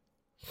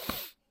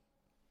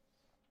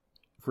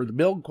 For the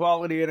build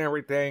quality and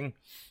everything,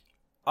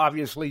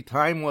 obviously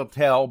time will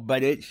tell,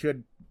 but it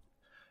should,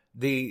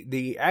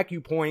 the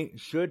AccuPoint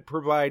should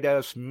provide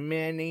us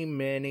many,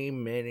 many,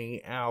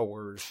 many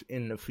hours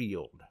in the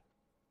field.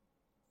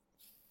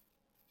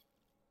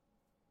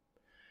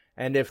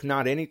 And if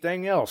not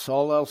anything else,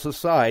 all else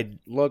aside,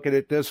 look at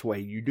it this way.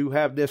 You do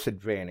have this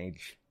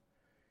advantage.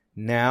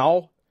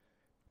 Now,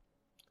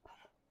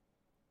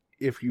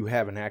 if you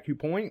have an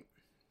AccuPoint,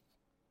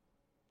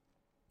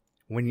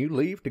 when you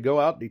leave to go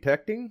out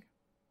detecting,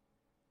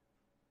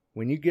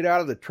 when you get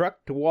out of the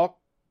truck to walk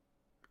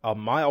a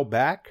mile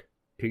back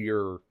to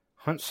your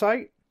hunt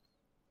site,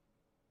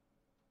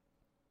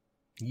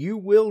 you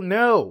will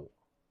know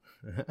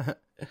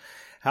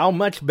how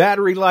much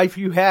battery life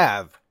you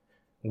have.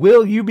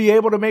 Will you be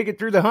able to make it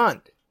through the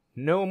hunt?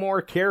 No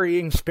more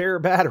carrying spare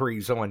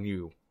batteries on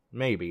you.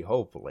 Maybe,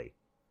 hopefully.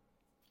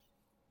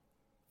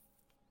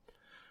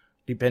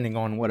 Depending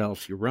on what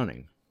else you're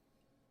running.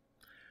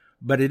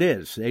 But it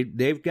is.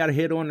 They've got a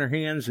hit on their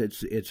hands.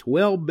 It's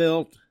well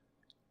built.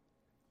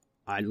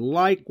 I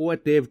like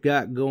what they've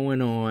got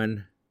going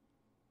on.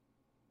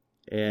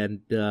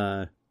 And,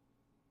 I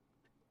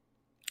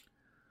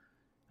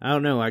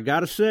don't know. I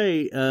gotta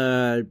say,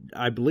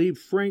 I believe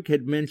Frank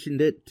had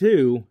mentioned it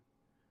too,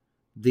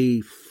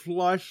 the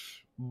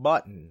flush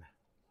button.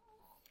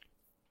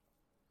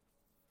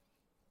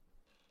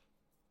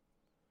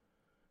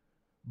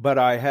 But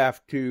I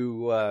have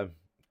to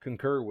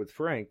concur with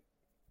Frank.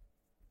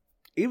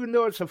 Even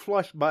though it's a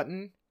flush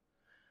button,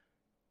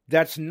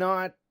 that's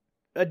not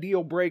a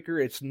deal breaker.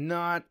 It's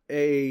not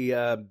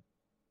it's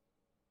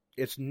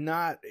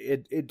not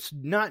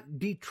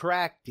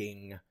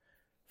detracting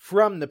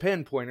from the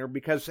pinpointer,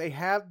 because they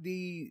have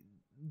the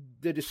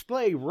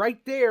display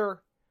right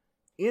there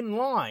in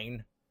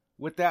line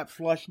with that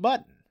flush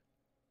button.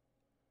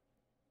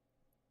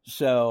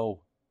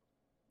 So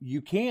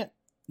you can't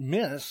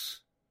miss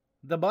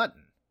the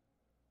button.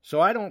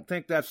 So I don't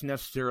think that's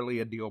necessarily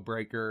a deal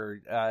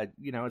breaker.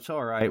 It's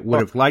all right. Would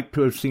have liked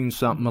to have seen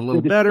something a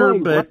little better,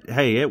 but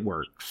hey, it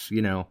works,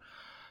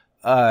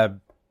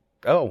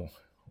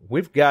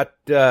 we've got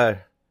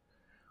the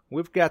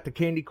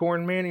candy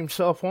corn man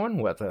himself on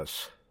with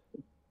us.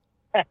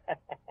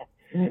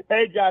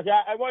 Hey, Josh,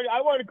 I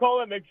want to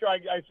call and make sure I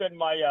send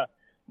my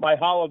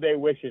holiday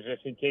wishes,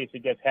 just in case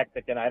it gets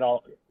hectic and I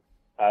don't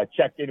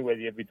check in with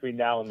you between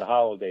now and the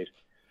holidays.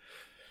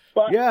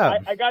 But yeah,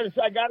 I gotta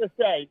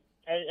say,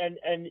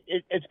 and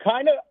it's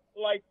kind of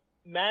like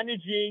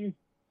managing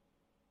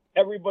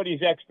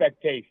everybase's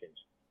expectations.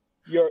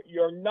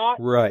 You're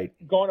not right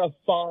gonna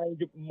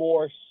find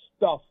more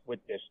stuff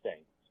with this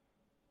thing.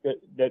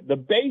 The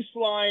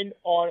baseline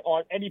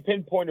on any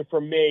pinpointer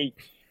for me,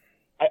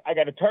 I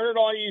got to turn it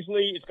on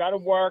easily. It's got to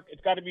work.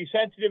 It's got to be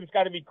sensitive. It's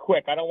got to be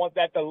quick. I don't want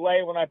that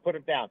delay when I put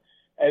it down.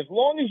 As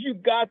long as you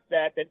got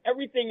that, then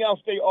everything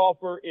else they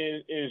offer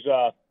is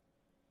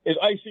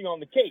icing on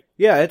the cake.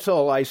 Yeah, it's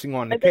all icing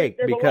on the cake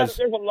because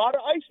there's a lot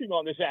of icing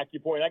on this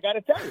AccuPoint. I got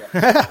to tell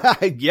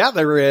you. Yeah,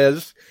 there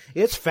is.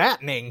 It's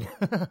fattening.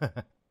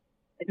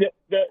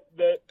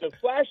 The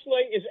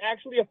flashlight is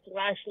actually a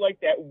flashlight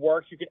that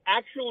works. You can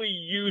actually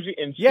use it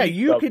and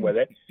see stuff with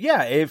it.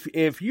 Yeah,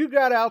 if you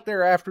got out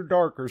there after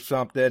dark or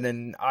something,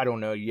 and I don't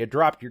know, you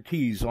dropped your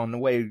keys on the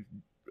way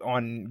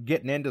on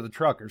getting into the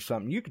truck or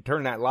something, you could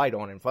turn that light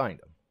on and find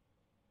them.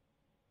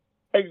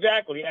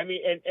 Exactly. I mean,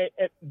 and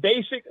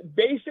basic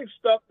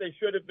stuff that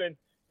should have been,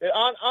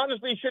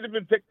 honestly, should have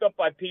been picked up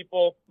by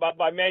people,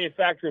 by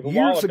manufacturers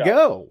years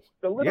ago.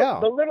 The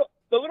little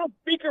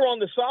speaker on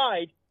the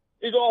side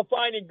is all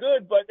fine and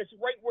good, but it's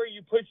right where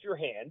you put your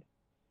hand.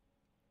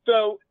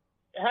 So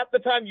half the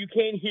time you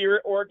can't hear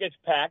it or it gets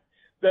packed.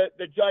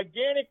 The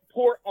gigantic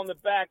port on the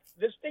back,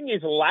 this thing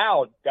is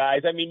loud,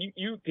 guys. I mean,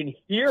 you can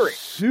hear it.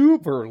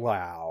 Super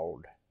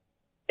loud.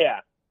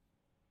 Yeah.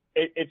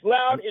 It's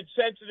loud. It's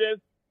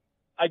sensitive.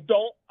 I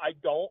don't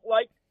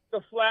like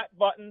the flat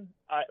button,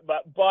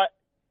 but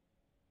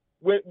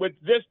with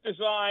this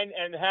design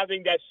and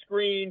having that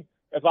screen,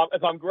 if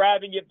I'm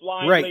grabbing it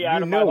blindly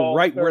out of my holster,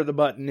 right where the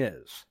button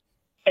is.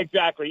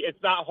 Exactly.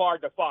 It's not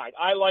hard to find.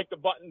 I like the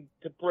button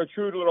to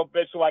protrude a little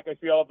bit so I can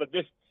feel it, but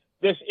this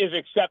is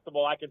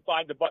acceptable. I can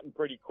find the button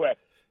pretty quick.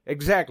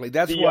 Exactly.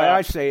 That's why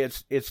I say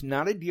it's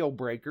not a deal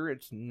breaker.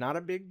 It's not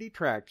a big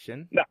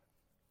detraction.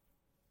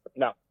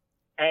 No.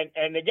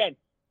 And again,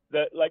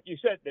 like you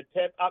said, the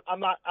tip.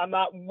 I'm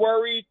not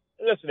worried.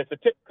 Listen, if the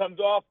tip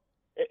comes off,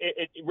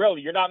 it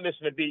really, you're not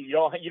missing a beat. You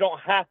don't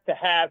have to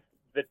have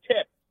the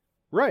tip.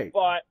 Right.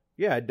 But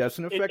yeah, it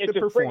doesn't affect the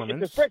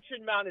performance. It's a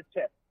friction mounted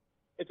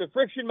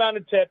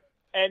tip.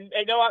 And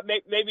you know what?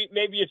 Maybe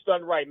it's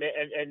done right,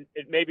 and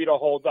maybe it'll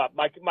hold up.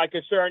 My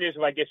concern is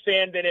if I get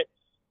sand in it,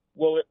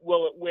 will it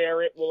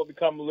wear it? Will it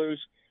become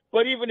loose?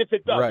 But even if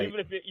it does, even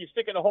if you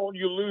stick in a hole and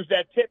you lose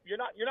that tip, you're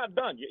not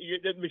done.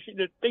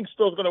 The thing's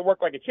still going to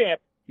work like a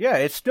champ. Yeah,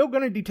 it's still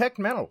going to detect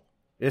metal.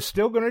 It's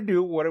still going to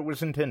do what it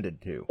was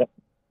intended to.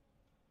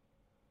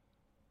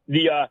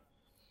 The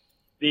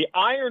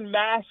iron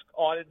mask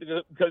on it,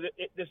 because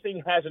this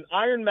thing has an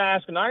iron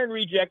mask, an iron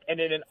reject, and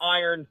then an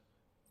iron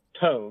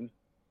tone.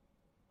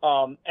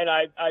 And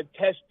I've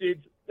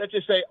tested, let's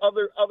just say,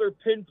 other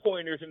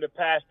pinpointers in the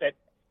past that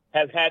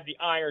have had the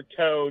iron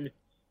tone,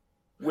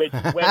 which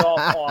went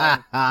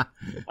off on.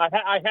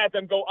 I had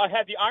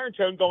the iron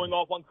tone going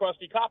off on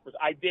crusty coppers.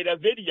 I did a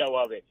video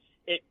of it.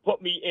 It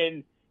put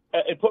me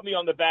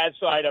on the bad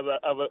side of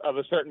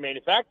a certain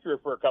manufacturer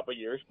for a couple of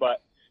years,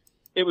 but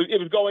it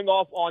was going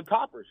off on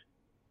coppers.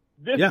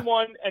 This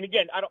one, and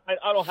again, I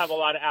don't have a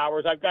lot of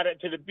hours. I've got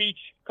it to the beach,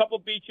 couple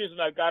beaches,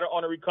 and I've got it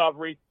on a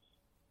recovery.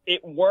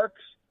 It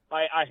works.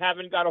 I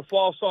haven't got a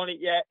false on it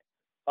yet.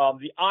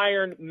 The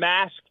iron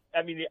mask,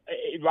 the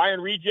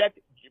iron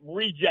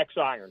rejects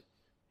iron.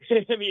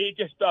 I mean, it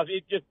just does.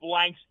 It just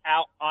blanks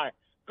out iron.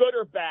 Good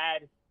or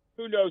bad,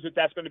 who knows if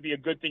that's going to be a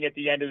good thing at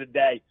the end of the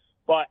day.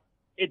 But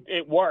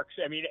it works.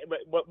 I mean,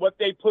 what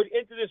they put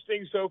into this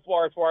thing so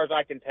far as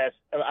I can test,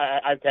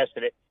 I've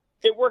tested it.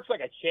 It works like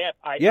a champ.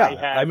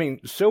 I mean,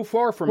 so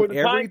far from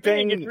everything, time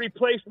being, it's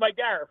replaced my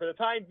Garrett. For the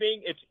time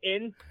being, it's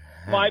in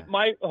my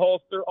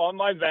holster on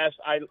my vest.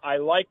 I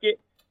like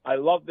it. I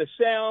love the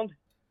sound.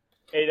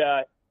 And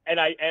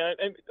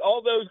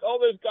all those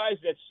guys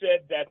that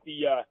said that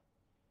the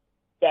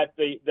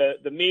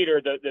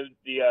meter,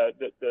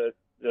 the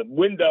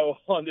window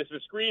on this, the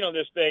screen on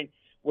this thing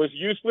was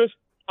useless.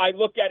 I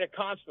look at it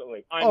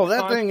constantly.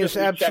 That thing is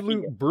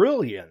absolute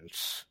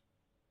brilliance.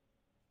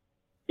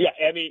 Yeah,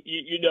 I mean,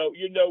 you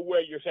know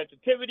where your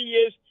sensitivity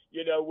is,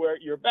 you know where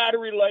your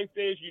battery life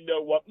is, you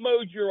know what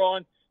mode you're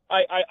on.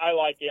 I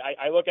like it.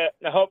 I look at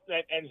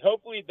it, and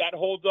hopefully that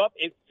holds up.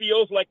 It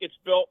feels like it's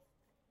built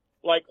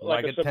like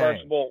a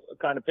submersible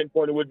kind of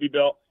pinpointer would be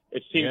built.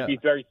 It seems to be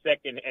very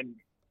thick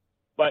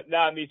but no,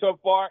 I mean, so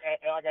far,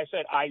 like I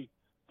said,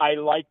 I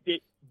liked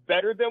it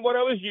better than what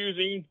I was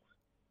using.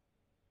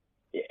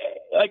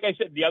 Like I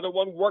said, the other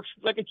one works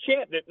like a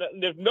champ.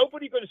 There's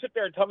nobody going to sit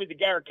there and tell me the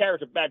Garrett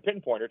Carrot's a bad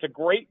pinpointer. It's a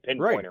great pinpointer.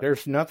 Right.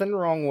 There's nothing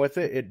wrong with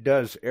it. It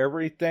does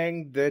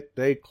everything that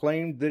they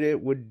claimed that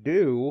it would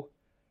do.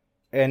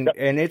 And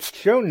it's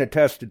shown the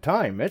test of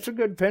time. It's a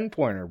good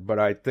pinpointer, but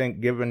I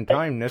think given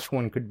time, this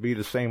one could be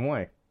the same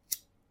way.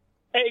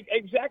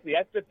 Exactly.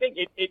 That's the thing.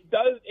 It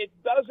does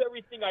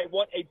everything I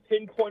want a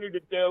pinpointer to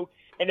do.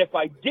 And if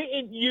I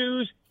didn't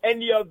use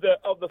any of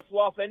the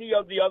fluff, any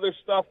of the other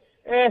stuff,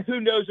 who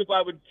knows if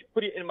I would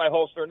put it in my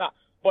holster or not.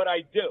 But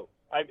I do.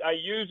 I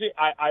use it.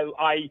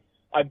 I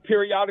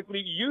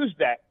periodically use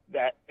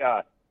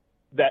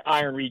that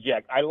iron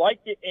reject. I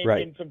like it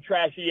in some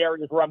trashy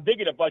areas where I'm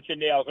digging a bunch of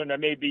nails and there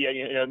may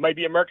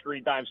be a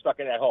mercury dime stuck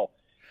in that hole.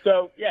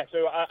 So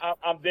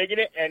I'm digging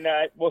it, and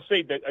we'll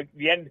see.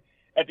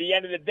 At the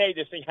end of the day,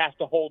 this thing has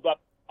to hold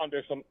up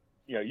under some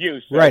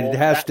use. So it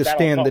has to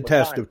stand the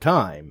test of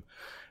time.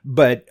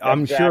 But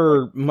I'm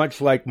sure, much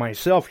like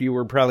myself, you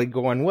were probably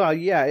going, well,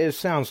 yeah, it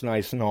sounds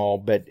nice and all,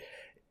 but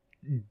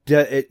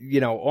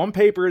on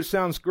paper it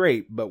sounds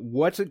great, but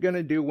what's it going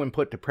to do when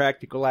put to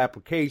practical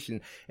application?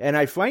 And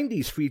I find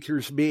these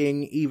features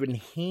being even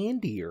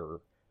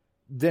handier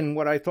than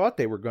what I thought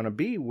they were going to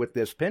be with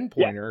this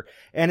pinpointer. Yeah.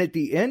 And at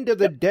the end of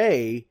the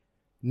day,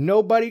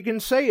 nobody can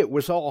say it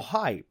was all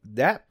hype.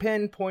 That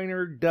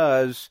pinpointer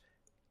does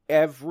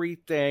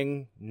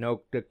everything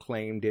Nokta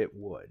claimed it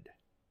would.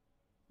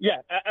 Yeah,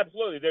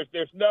 absolutely.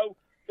 There's no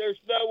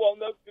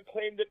Nokta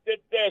claim that did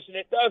this, and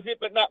it does it,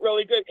 but not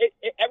really good.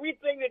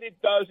 Everything that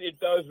it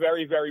does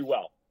very, very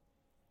well.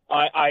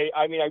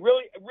 I mean, I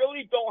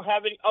really don't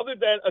have any other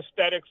than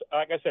aesthetics.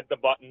 Like I said, the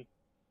button.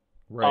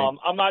 Right.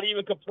 I'm not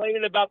even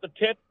complaining about the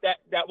tip.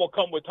 That will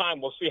come with time.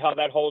 We'll see how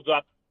that holds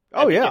up.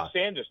 Oh yeah.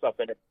 Sand and stuff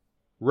in it.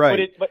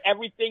 Right. But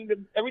everything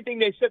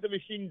they said the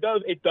machine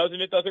does, it does,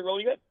 and it does it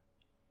really good.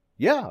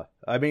 Yeah,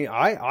 I mean,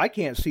 I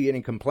can't see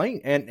any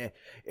complaint, and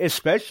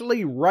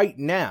especially right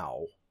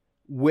now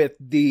with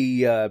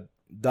the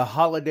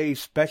holiday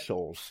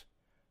specials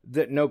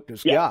that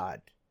Nokta's got.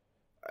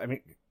 I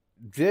mean,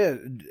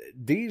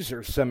 these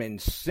are some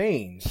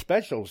insane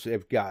specials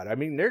they've got. I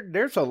mean,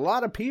 there's a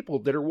lot of people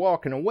that are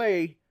walking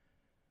away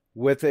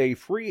with a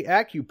free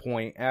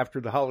AccuPoint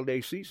after the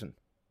holiday season.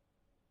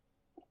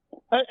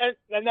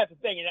 And that's the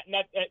thing, and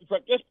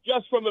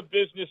just from a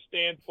business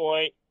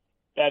standpoint,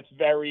 that's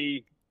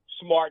very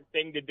smart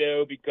thing to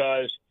do,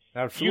 because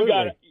absolutely.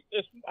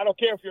 I don't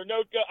care if you're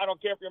Nokta, I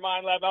don't care if you're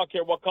Minelab, I don't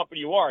care what company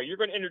you are. You're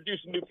going to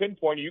introduce a new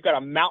pinpointer, you got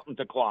a mountain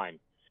to climb,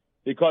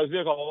 because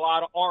there's a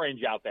lot of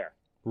orange out there.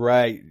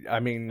 Right. I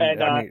mean,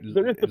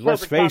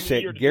 let's face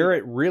it,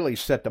 Garrett really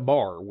set the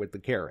bar with the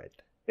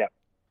Carrot. Yeah.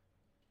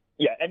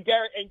 Yeah, and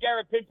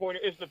Garrett pinpointer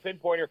is the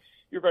pinpointer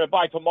you're going to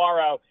buy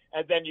tomorrow,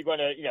 and then you're going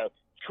to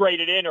trade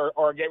it in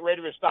or get rid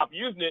of it, stop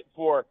using it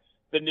for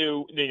the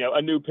new,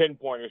 a new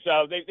pinpointer.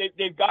 So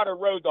they've got a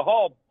road to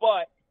haul.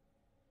 But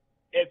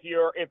if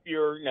you're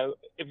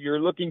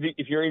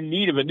in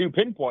need of a new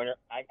pinpointer,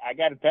 I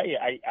got to tell you,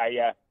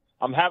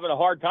 I'm having a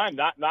hard time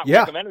not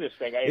recommending this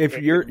thing.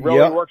 It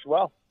really works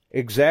well.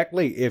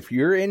 Exactly. If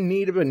you're in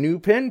need of a new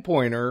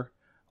pinpointer,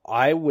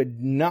 I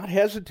would not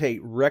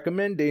hesitate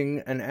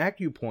recommending an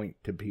AccuPoint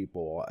to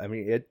people. I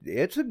mean,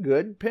 it's a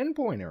good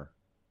pinpointer.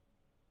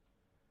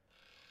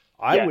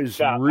 I was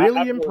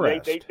really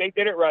impressed. They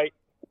did it right.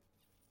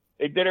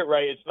 They did it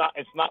right.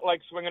 It's not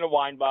like swinging a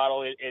wine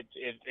bottle. It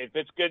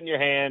fits good in your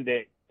hand.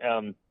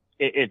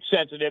 It's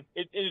sensitive.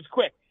 It's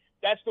quick.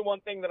 That's the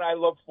one thing that I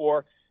look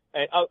for.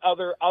 And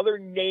other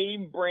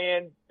name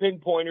brand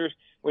pinpointers,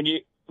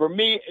 for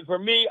me,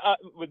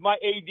 with my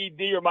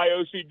ADD or my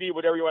OCD,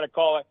 whatever you want to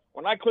call it,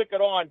 when I click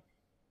it on,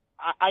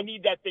 I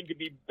need that thing to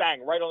be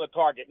bang right on the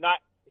target, not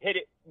hit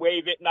it,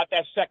 wave it, not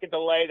that second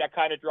delay. That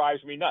kind of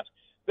drives me nuts.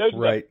 Those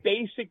are the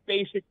basic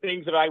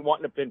things that I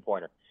want in a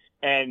pinpointer.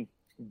 And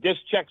this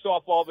checks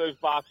off all those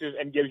boxes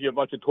and gives you a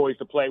bunch of toys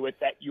to play with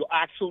that you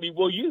actually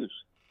will use.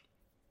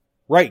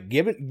 Right.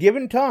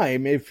 Given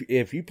time,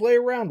 if you play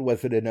around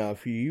with it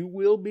enough, you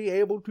will be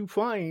able to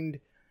find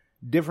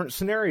different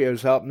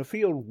scenarios out in the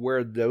field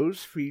where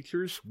those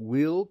features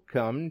will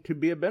come to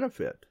be a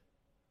benefit.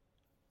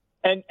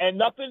 And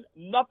nothing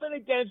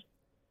against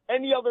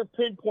any other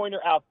pinpointer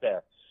out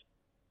there.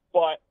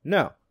 But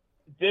no.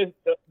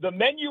 The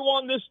menu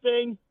on this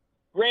thing,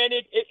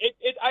 granted,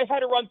 I had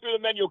to run through the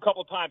menu a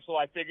couple times till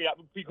I figured out,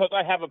 because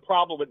I have a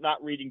problem with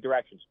not reading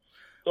directions.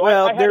 So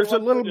well, there's a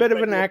little bit of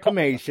an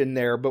acclimation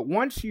there, but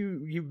once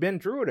you've been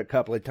through it a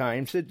couple of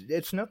times,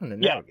 it's nothing to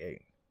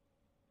navigate.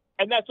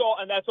 And that's all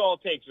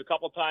it takes. A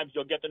couple times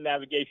you'll get the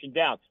navigation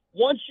down.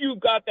 Once you've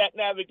got that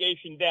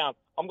navigation down,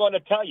 I'm going to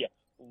tell you,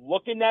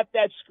 looking at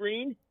that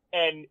screen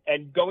and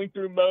going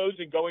through modes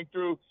and going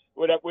through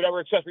whatever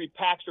accessory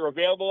packs are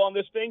available on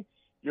this thing,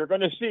 you're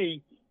going to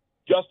see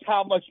just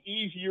how much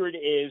easier it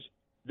is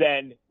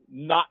than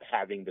not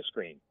having the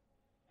screen.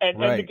 And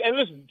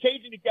listen,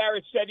 changing the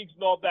Garrett settings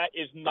and all that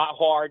is not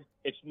hard.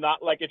 It's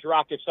not like it's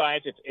rocket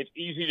science. It's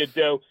easy to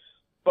do.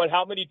 But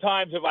how many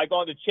times have I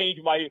gone to change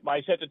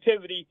my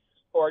sensitivity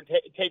or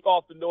take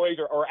off the noise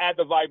or add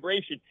the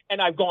vibration,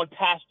 and I've gone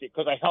past it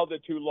because I held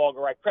it too long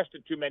or I pressed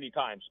it too many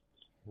times?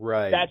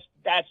 Right.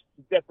 That's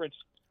the difference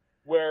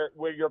where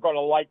you're going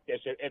to like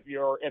this if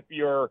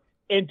you're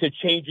into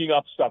changing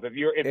up stuff. If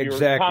you're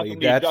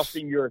constantly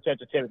adjusting your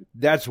sensitivity.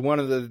 That's one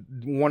of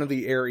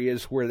the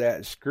areas where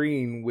that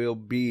screen will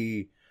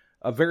be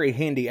a very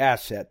handy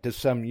asset to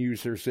some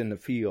users in the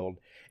field,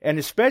 and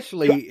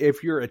especially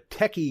if you're a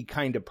techie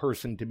kind of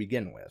person to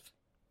begin with.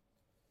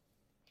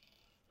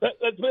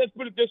 Let's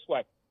put it this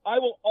way. I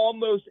will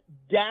almost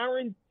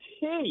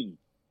guarantee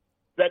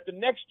that the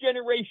next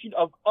generation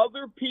of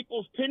other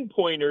people's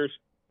pinpointers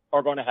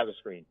are going to have a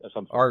screen of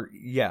some sort.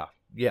 Yeah,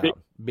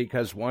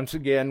 because once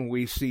again,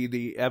 we see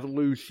the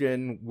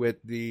evolution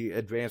with the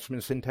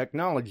advancements in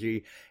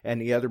technology,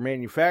 and the other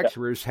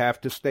manufacturers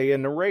have to stay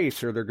in the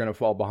race or they're going to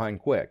fall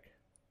behind quick.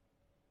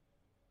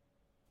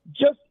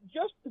 Just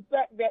the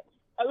fact that,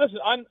 listen,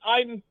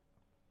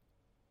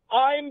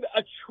 I'm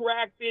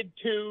attracted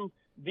to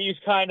these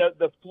kind of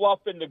the fluff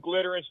and the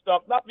glitter and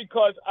stuff, not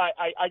because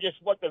I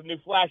just want the new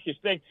flashes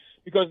thing,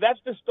 because that's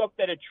the stuff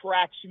that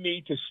attracts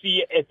me to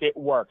see if it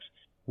works.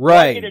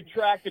 Right. I get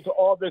attracted to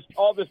all this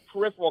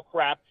peripheral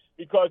crap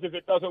because if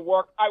it doesn't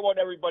work, I want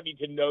everybody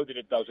to know that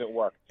it doesn't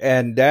work.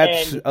 And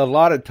that's a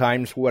lot of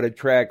times what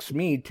attracts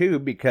me too,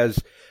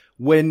 because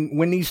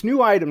when these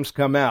new items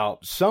come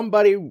out,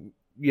 somebody,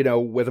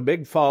 with a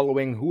big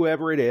following,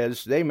 whoever it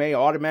is, they may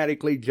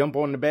automatically jump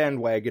on the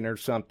bandwagon or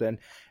something.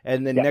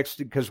 And then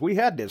because we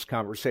had this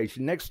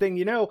conversation, next thing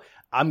you know,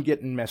 I'm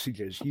getting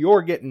messages.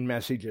 You're getting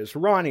messages.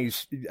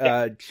 Ronnie's,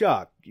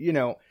 Chuck,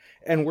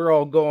 and we're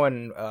all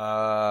going,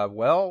 I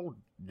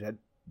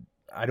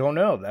don't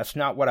know. That's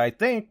not what I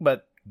think,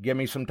 but give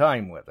me some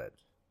time with it.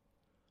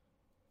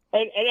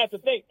 And that's the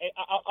thing.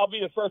 I'll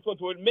be the first one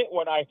to admit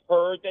when I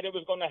heard that it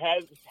was going to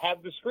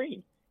have the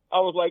screen. I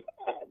was like,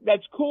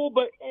 that's cool,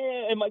 but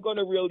am I going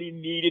to really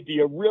need it? Do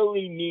you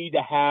really need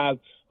to have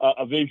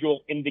a visual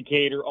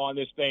indicator on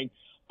this thing?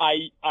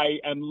 I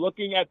am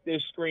looking at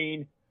this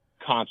screen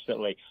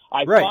constantly.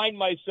 I find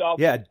myself...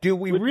 Yeah, do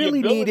we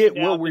really need it?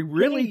 Will we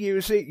really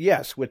use it?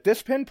 Yes, with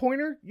this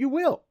pinpointer, you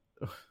will.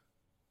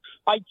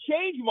 I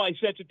change my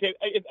sensitivity.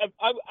 If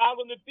I'm out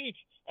on the beach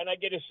and I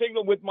get a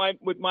signal with my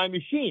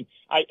machine,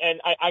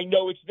 I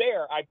know it's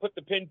there. I put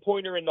the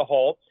pinpointer in the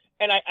hole,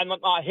 and I'm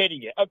not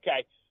hitting it.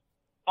 Okay.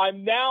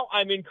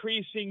 I'm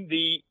increasing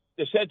the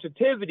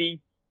sensitivity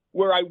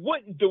where I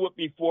wouldn't do it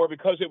before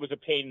because it was a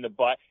pain in the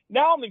butt.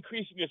 Now I'm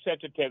increasing the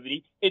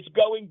sensitivity. It's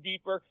going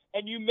deeper,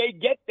 and you may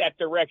get that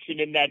direction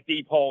in that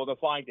deep hole to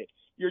find it.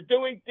 You're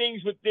doing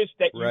things with this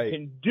that you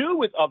can do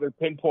with other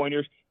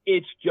pinpointers.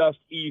 It's just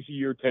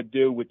easier to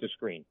do with the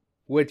screen.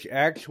 Which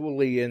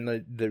actually, in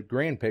the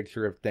grand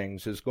picture of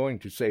things, is going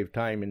to save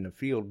time in the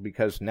field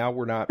because now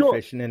we're not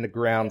fishing in the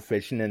ground,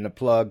 fishing in the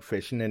plug,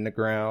 fishing in the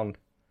ground.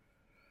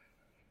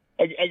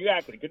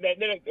 Exactly. Then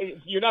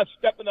you're not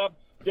stepping up,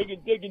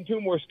 digging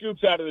 2 more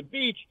scoops out of the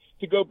beach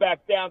to go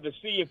back down to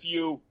see if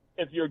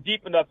you're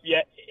deep enough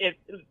yet.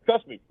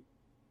 Trust me,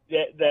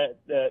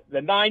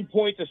 the 9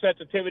 points of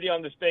sensitivity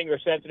on this thing are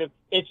sensitive.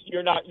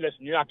 You're not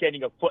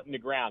getting a foot in the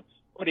ground,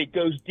 but it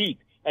goes deep,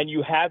 and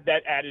you have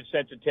that added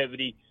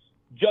sensitivity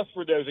just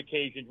for those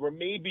occasions where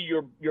maybe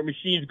your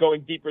machine's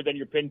going deeper than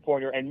your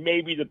pinpointer, and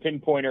maybe the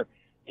pinpointer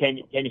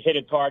can hit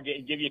a target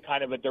and give you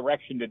kind of a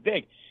direction to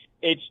dig.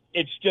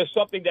 It's just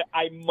something that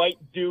I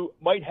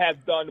might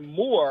have done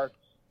more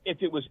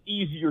if it was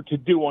easier to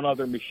do on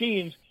other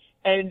machines.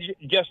 And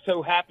just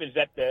so happens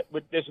that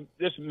with this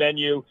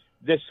menu,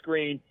 this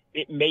screen,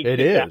 it makes it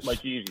that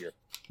much easier.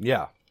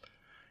 Yeah.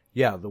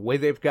 Yeah, the way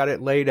they've got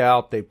it laid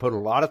out, they put a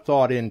lot of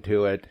thought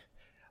into it.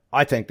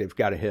 I think they've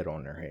got a hit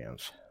on their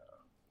hands.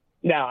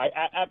 No,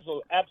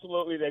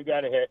 absolutely they've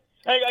got a hit.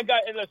 I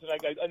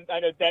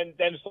know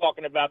Den's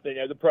talking about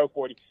the Pro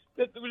 40.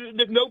 There's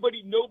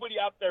nobody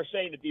out there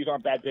saying that these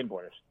aren't bad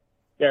pinpointers.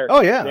 They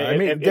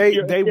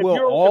will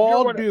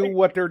all do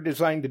what they're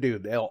designed to do.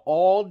 They'll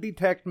all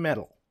detect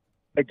metal.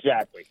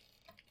 Exactly.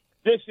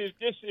 This is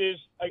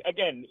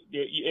again.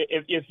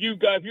 If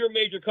you're a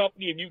major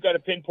company and you've got a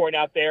pinpointer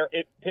out there,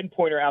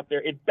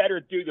 it better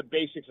do the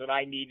basics that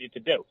I need it to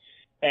do,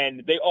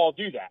 and they all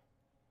do that.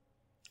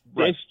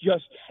 Right. This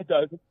just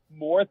does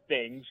more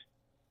things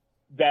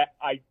that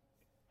I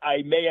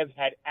may have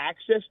had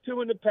access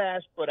to in the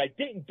past, but I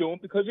didn't do them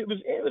because it was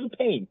a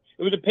pain.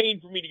 It was a pain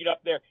for me to get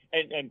up there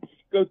and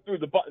go through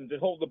the buttons and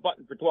hold the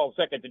button for 12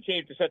 seconds and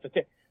change the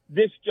sensitivity.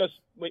 This just,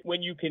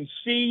 when you can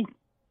see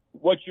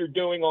what you're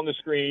doing on the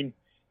screen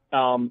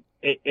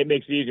it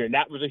makes it easier. And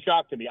that was a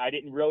shock to me. I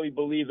didn't really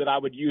believe that I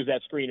would use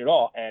that screen at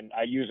all, and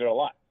I use it a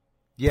lot.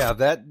 Yeah,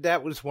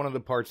 that was one of the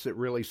parts that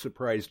really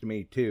surprised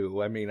me,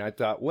 too. I mean, I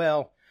thought,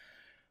 well,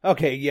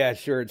 okay, yeah,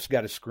 sure, it's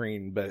got a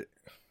screen, but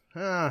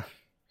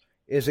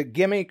is it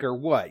gimmick or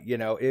what? You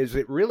know, is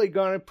it really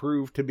going to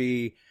prove to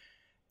be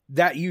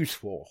that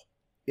useful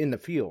in the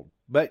field?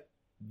 But,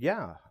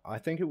 yeah, I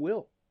think it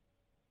will.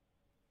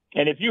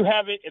 And if you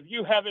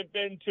haven't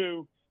been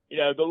to, you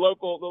know, the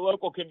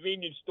local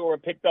convenience store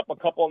and picked up a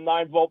couple of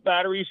 9-volt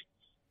batteries,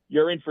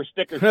 you're in for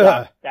sticker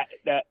shock.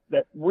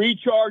 That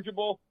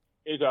rechargeable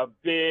is a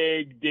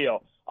big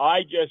deal.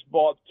 I just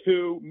bought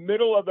 2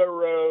 middle of the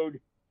road,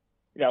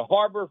 you know,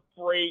 Harbor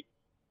Freight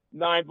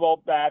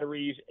 9-volt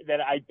batteries that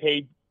I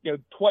paid, you know,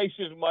 twice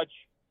as much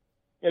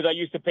as I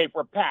used to pay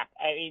for a pack.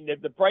 I mean,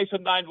 the price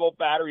of 9-volt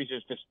batteries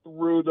is just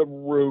through the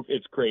roof.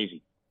 It's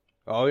crazy.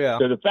 Oh, yeah.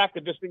 So the fact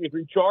that this thing is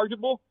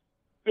rechargeable,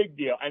 big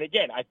deal. And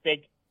again, I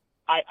think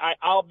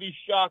I'll be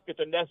shocked if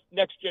the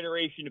next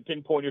generation of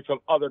pinpointers from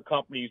other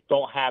companies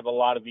don't have a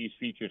lot of these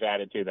features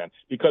added to them,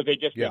 because they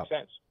just make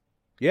sense.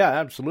 Yeah,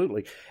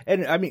 absolutely.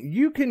 And I mean,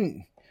 you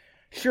could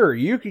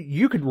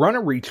run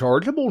a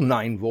rechargeable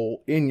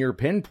 9-volt in your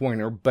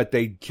pinpointer, but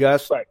they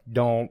just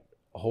don't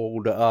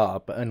hold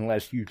up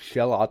unless you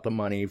shell out the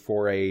money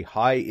for a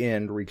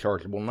high-end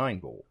rechargeable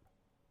 9-volt.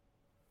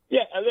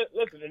 Yeah,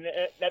 listen, and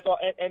that's all.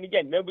 And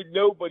again,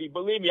 nobody,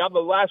 believe me, I'm the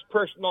last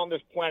person on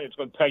this planet that's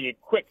going to tell you,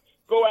 quick,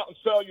 go out and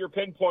sell your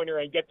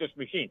pinpointer and get this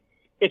machine.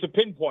 It's a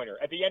pinpointer.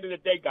 At the end of the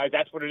day, guys,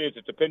 that's what it is.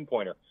 It's a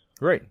pinpointer.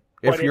 Right.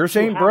 If yours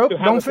ain't broke,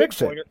 don't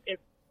fix it.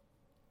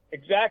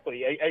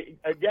 Exactly.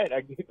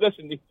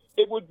 Listen,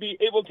 it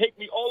will take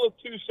me all of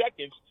 2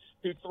 seconds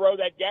to throw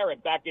that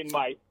Garrett back in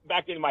my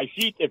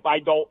sheet if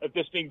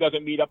this thing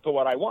doesn't meet up to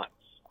what I want.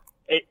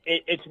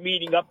 It's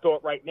meeting up to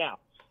it right now.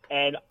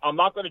 And I'm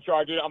not going to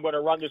charge it. I'm going to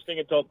run this thing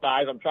until it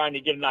dies. I'm trying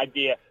to get an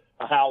idea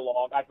of how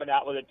long. I've been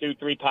out with it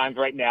 2-3 times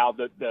right now.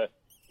 The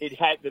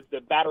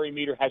battery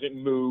meter hasn't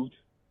moved.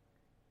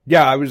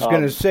 Yeah, I was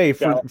going to say,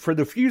 for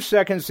the few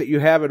seconds that you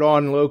have it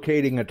on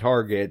locating a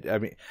target, I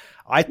mean,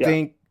 I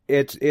think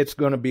it's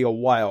going to be a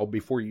while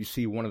before you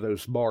see one of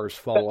those bars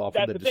fall off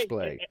of the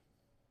display.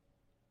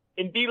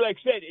 And D-Lex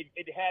said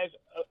it has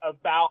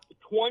about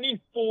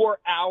 24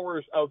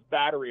 hours of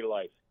battery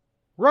life.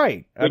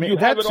 Right. I mean,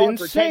 that's insane.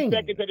 For 10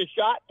 seconds at a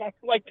shot, that's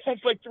like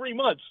 3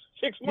 months,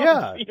 6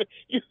 months.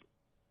 Yeah.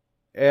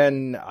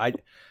 And I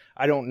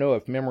don't know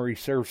if memory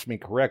serves me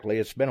correctly.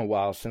 It's been a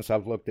while since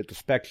I've looked at the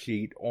spec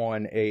sheet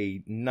on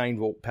a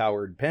 9-volt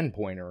powered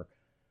pinpointer,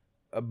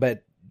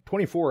 but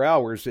 24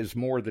 hours is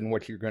more than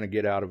what you're going to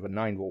get out of a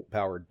 9-volt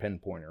powered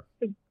pinpointer.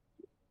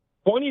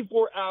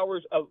 24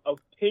 hours of a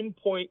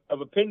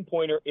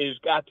pinpointer is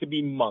got to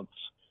be months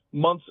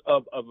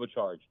of a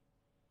charge.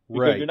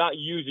 Because you're not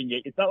using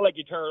it. It's not like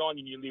you turn it on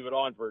and you leave it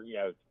on for, you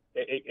know,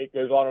 it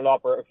goes on and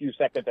off for a few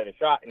seconds at a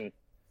shot. And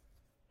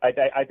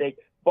I think,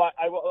 but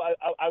I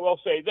will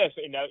say this,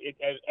 you know,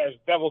 as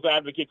devil's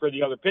advocate for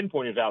the other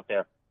pinpointers out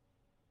there,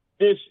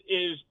 this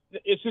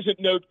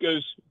isn't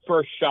Notka's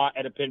first shot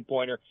at a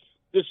pinpointer.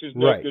 This is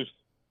Notka's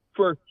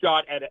first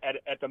shot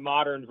at the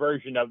modern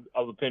version of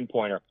a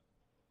pinpointer.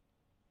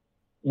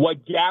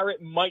 What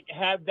Garrett might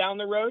have down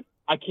the road,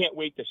 I can't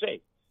wait to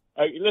see.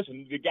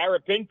 Listen, the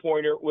Garrett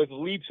pinpointer was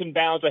leaps and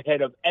bounds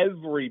ahead of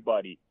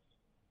everybody,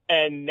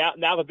 and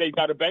now that they've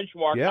got a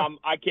benchmark,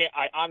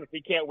 I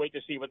honestly can't wait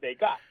to see what they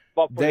got.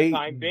 But for the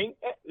time being,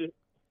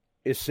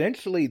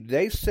 essentially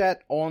they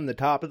sat on the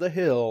top of the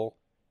hill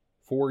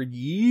for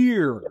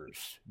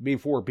years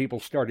before people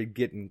started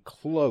getting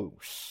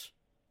close.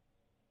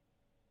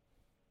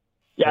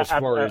 Yeah, as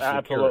far as the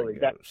absolutely.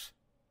 goes.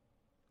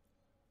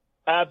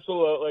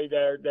 Absolutely,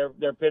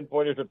 their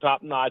pinpointers are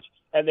top notch,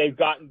 and they've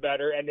gotten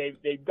better, and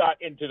they've got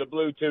into the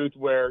Bluetooth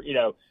where, you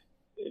know,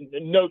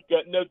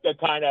 Notka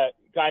kind of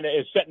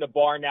is setting the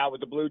bar now with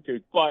the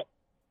Bluetooth. But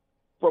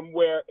from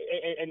where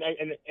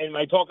and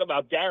I talk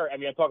about Garrett, I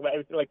mean, I talk about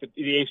everything like the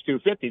Ace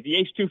 250. The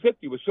Ace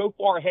 250 was so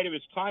far ahead of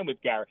its time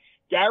with Garrett.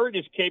 Garrett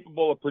is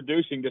capable of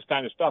producing this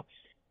kind of stuff,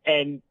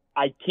 and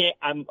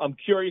I'm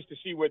curious to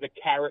see where the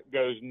Carrot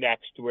goes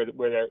next, where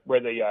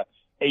the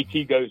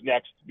AT goes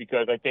next,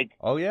 because I think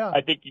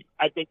I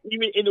think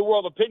even in the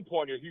world of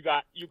pinpointers,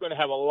 you're going to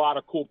have a lot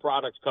of cool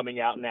products coming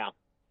out now.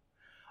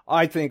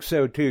 I think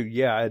so too.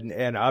 Yeah,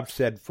 and I've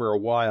said for a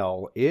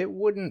while, it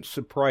wouldn't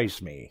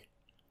surprise me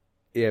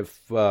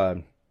if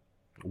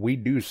we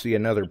do see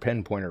another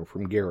pinpointer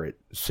from Garrett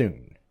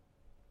soon.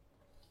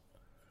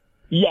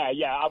 Yeah,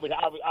 I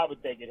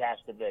would think it has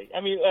to be.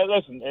 I mean,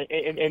 listen,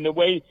 and the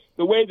way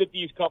that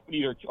these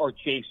companies are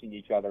chasing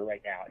each other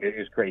right now, it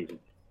is crazy.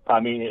 I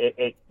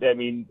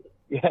mean,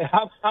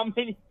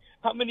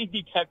 how many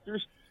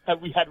detectors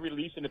have we had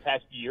released in the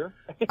past year?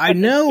 I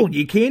know,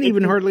 you can't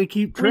even hardly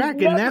keep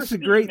track, and that's the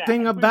great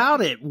thing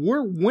about it.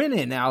 We're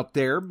winning out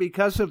there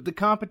because of the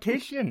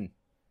competition.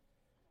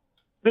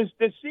 The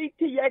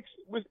CTX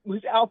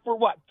was out for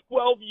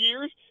 12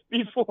 years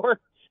before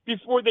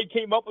they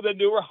came up with a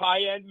newer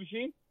high-end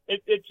machine.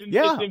 It's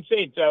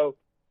insane. So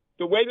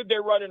the way that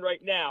they're running right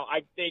now,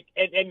 I think,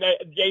 and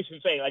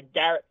Jason's saying, like,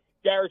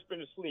 Garrett's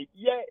been asleep.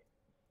 Yeah,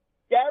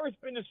 Garrett's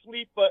been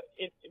asleep, but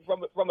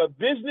from a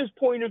business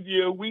point of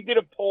view, we did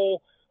a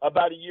poll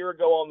about a year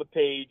ago on the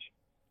page,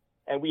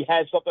 and we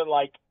had something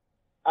like,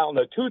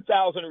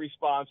 2,000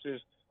 responses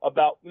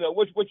about,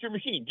 what's your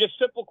machine? Just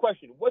simple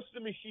question. What's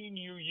the machine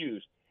you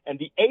use? And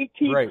the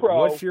AT Pro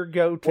what's your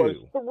go-to? was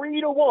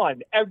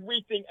 3-1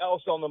 everything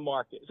else on the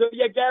market. So,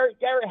 yeah, Garrett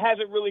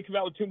hasn't really come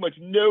out with too much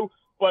new,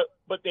 but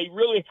they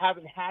really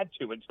haven't had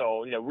to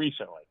until,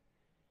 recently.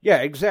 Yeah,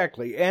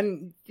 exactly.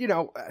 And,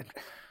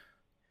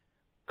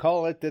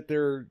 call it that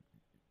they're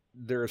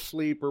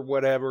asleep or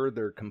whatever,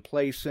 they're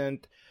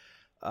complacent.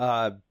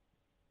 They're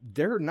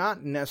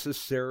not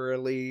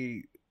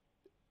necessarily,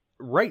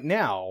 right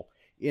now,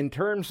 in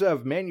terms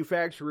of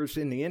manufacturers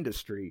in the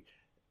industry,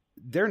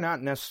 they're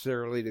not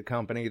necessarily the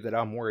company that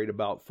I'm worried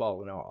about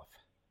falling off.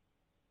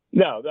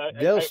 No,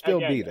 they'll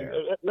still be there.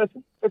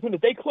 Listen,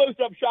 if they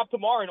closed up shop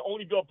tomorrow and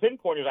only build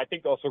pinpointers, I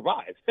think they'll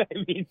survive. I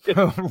mean, just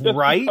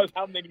right? Because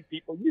how many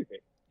people use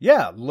it.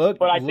 Yeah, look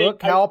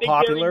how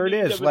popular it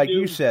is. Like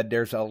you said,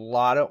 there's a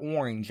lot of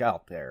orange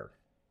out there.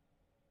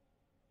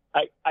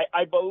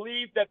 I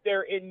believe that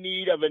they're in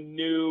need of a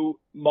new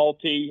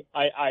multi.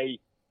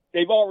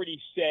 They've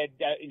already said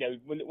that,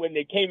 when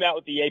they came out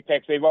with the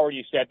Apex, they've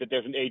already said that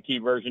there's an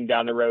AT version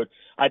down the road.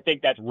 I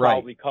think that's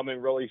probably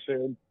coming really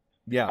soon.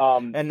 Yeah,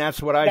 and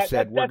that's what I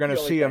said. We're going to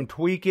see them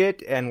tweak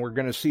it, and we're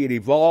going to see it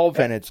evolve,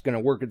 and it's going to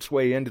work its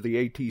way into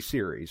the AT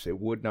series. It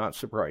would not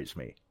surprise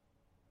me.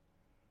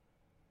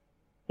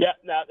 Yeah,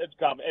 no, it's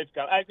coming. It's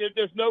coming.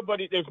 There's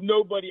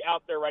nobody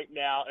out there right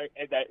now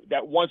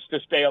that wants to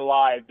stay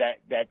alive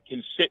that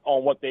can sit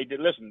on what they did.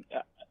 Listen,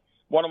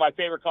 one of my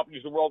favorite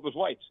companies in the world was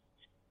White's.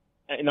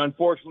 And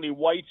unfortunately,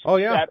 White's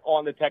sat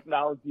on the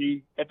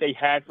technology that they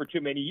had for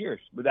too many years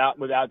without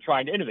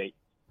trying to innovate.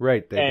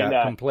 Right, they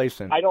got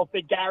complacent. I don't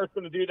think Garrett's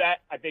going to do that.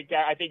 I think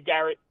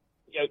Garrett,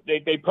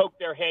 they poked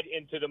their head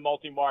into the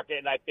multi-market,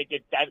 and I think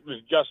that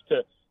was just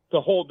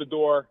to hold the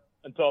door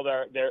until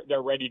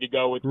they're ready to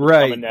go with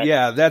right.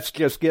 Yeah, that's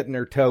just getting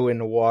their toe in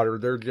the water.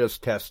 They're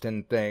just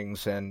testing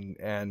things,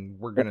 and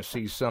we're going to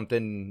see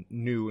something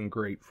new and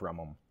great from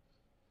them.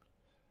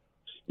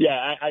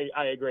 Yeah,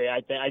 I agree.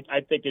 I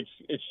think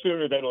it's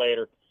sooner than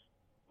later,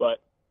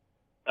 but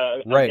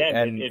right.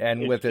 Again,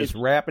 and with as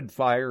rapid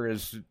fire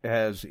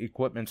as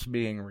equipment's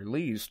being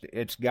released,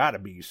 it's got to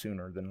be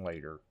sooner than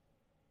later.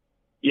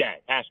 Yeah,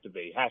 it has to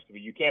be.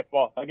 You can't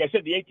fall. Like I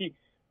said, the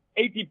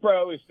AT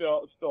Pro is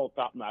still a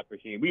top notch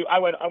machine. I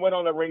went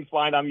on the ring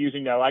find I'm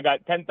using now. I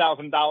got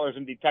 $10,000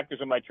 in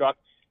detectors in my truck,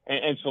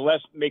 and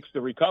Celeste makes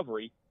the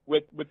recovery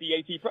with the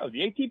AT Pro.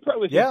 The AT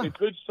Pro is a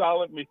good,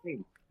 solid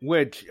machine.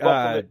 Which,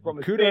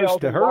 kudos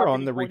to her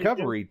on the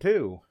recovery,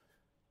 too.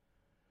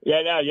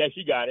 Yeah,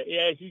 she got it.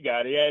 Yeah,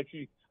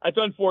 it's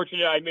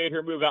unfortunate I made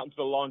her move out into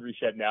the laundry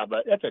shed now,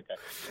 but that's okay.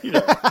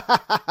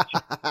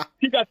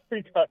 She got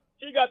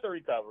the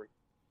recovery.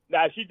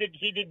 Nah, she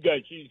did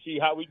good. She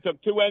how we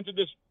took two ends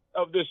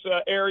of this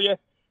area,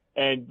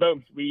 and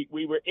boom, we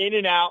were in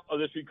and out of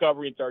this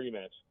recovery in 30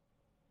 minutes.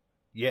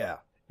 Yeah,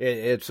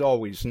 it's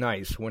always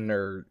nice when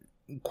they're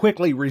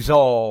quickly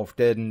resolved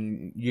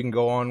and you can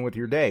go on with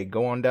your day.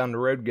 Go on down the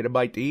road, get a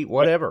bite to eat,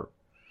 whatever.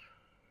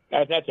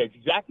 That's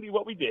exactly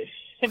what we did.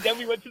 And then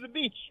we went to the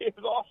beach. It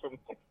was awesome.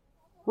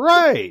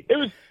 Right.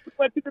 We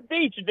went to the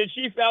beach, and then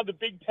she found the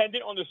big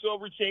pendant on the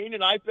silver chain,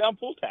 and I found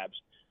pull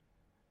tabs.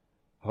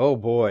 Oh,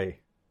 boy.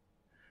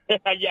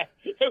 Yeah,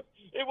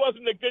 it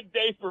wasn't a good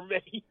day for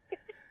me.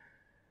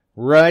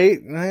 Right.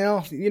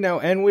 Well,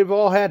 and we've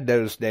all had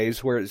those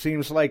days where it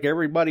seems like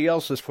everybody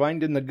else is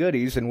finding the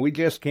goodies and we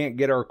just can't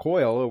get our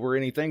coil over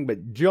anything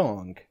but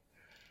junk.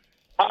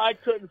 I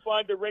couldn't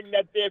find the ring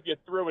that day if you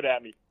threw it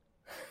at me.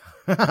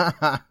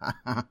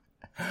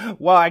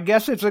 Well, I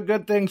guess it's a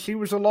good thing she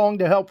was along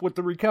to help with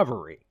the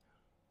recovery.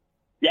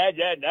 Yeah,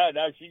 no,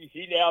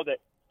 she nailed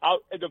it.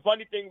 The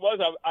funny thing was,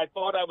 I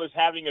thought I was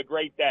having a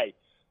great day.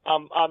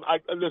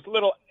 This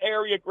little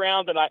area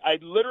ground, and I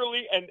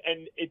literally, and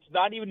it's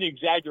not even an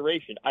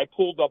exaggeration, I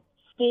pulled up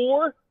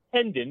 4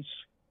 pendants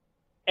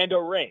and a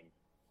ring.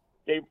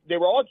 They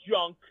were all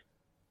junk,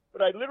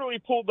 but I literally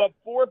pulled up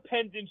 4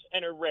 pendants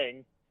and a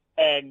ring,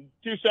 and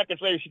 2 seconds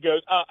later she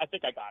goes, I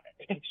think I got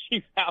it.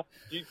 she found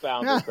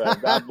it. So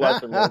God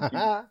bless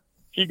her.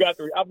 She got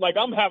I'm like,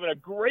 I'm having a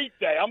great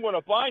day. I'm going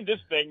to find this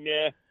thing.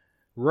 Yeah.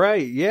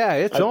 Right. Yeah,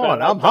 it's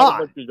on. I'm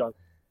hot.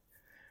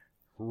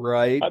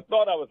 Right. I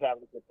thought I was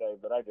having a good day,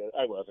 but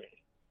I wasn't.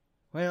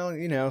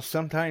 Well,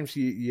 sometimes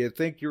you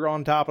think you're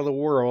on top of the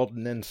world,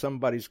 and then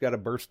somebody's got to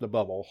burst the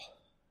bubble.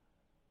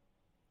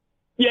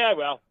 Yeah,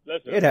 well,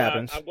 listen, it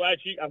happens. I'm glad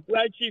she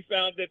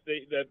found it.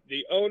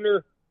 The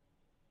owner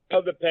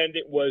of the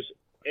pendant was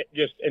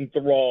just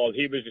enthralled.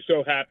 He was just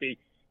so happy.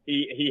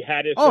 He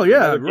had it. Oh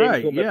yeah,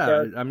 right.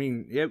 Yeah, I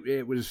mean,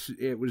 it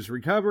was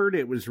recovered.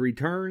 It was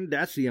returned.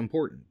 That's the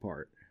important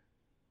part.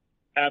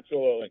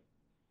 Absolutely.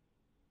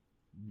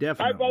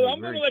 Definitely. All right, brother,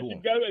 I'm going to let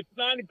you go. It's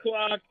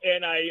 9:00,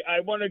 and I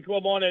want to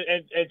come on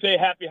and say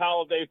happy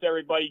holidays to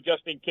everybody,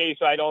 just in case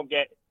I don't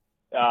get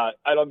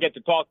I don't get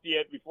to talk to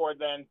you before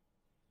then.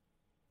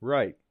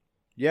 Right.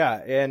 Yeah,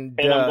 and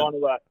I'm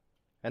going to.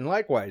 and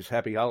likewise,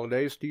 happy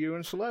holidays to you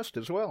and Celeste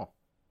as well,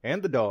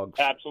 and the dogs.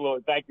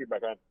 Absolutely. Thank you, my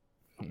friend.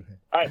 All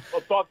right.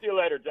 We'll talk to you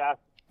later, Jeff.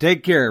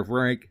 Take care,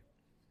 Frank.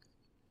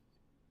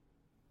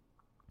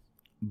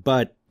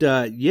 But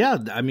yeah,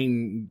 I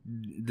mean,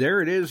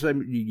 there it is. I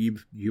mean,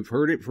 you've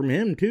heard it from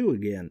him too.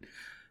 Again,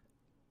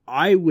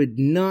 I would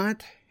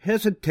not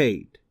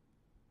hesitate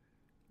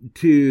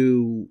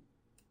to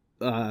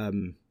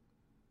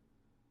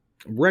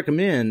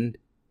recommend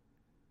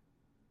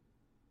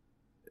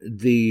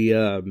the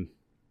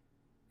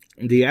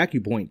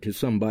AccuPoint to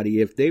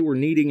somebody if they were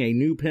needing a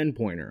new pen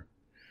pointer.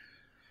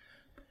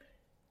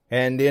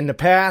 And in the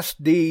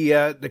past,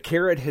 the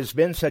Carrot has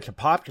been such a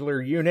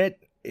popular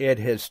unit. It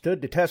has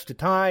stood the test of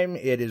time.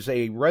 It is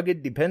a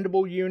rugged,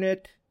 dependable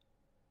unit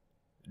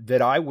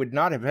that I would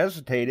not have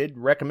hesitated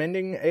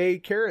recommending a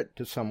Carrot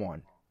to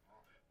someone.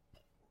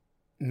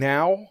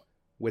 Now,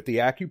 with the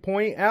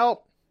AccuPoint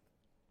out,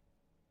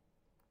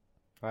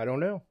 I don't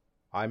know.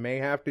 I may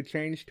have to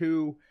change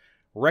to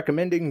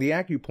recommending the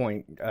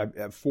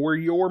AccuPoint for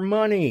your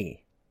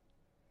money.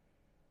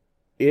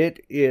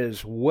 It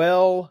is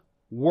well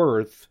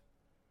worth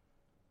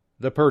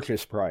the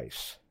purchase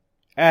price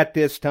at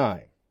this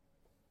time.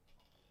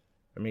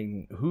 I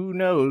mean, who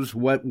knows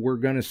what we're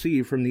going to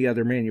see from the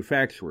other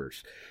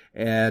manufacturers.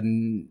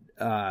 And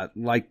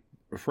like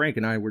Frank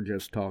and I were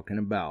just talking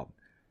about,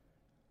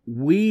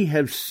 we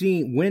have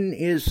seen, when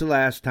is the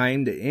last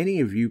time that any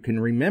of you can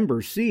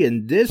remember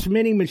seeing this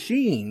many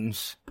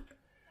machines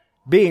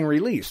being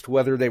released,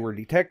 whether they were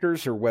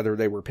detectors or whether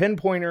they were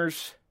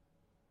pinpointers,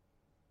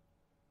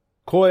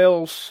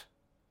 coils,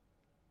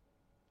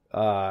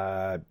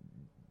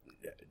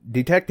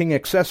 detecting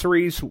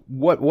accessories,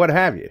 what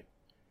have you.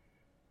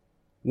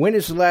 When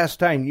is the last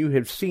time you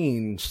have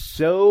seen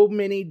so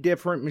many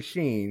different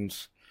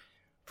machines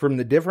from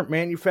the different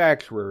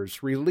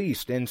manufacturers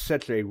released in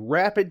such a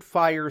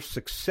rapid-fire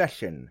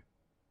succession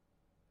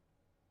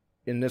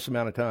in this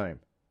amount of time?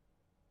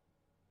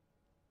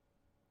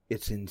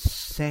 It's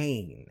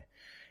insane.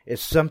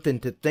 It's something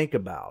to think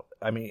about.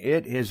 I mean,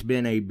 it has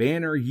been a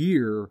banner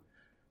year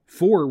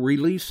for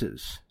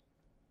releases.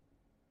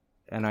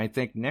 And I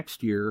think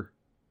next year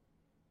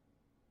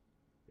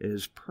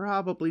is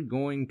probably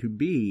going to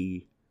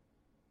be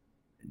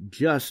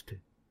just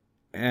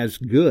as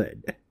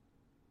good.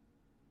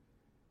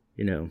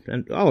 You know,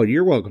 and oh,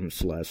 you're welcome,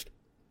 Celeste.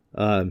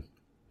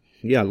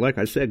 Yeah, like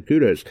I said,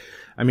 kudos.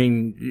 I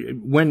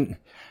mean, when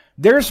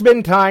there's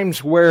been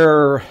times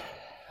where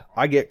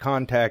I get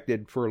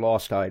contacted for a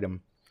lost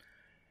item,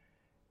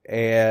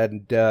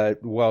 and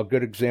well, a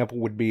good example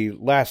would be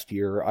last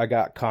year. I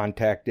got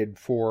contacted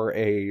for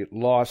a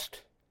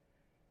lost.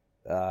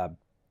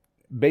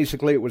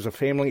 Basically, it was a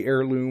family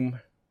heirloom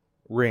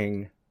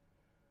ring.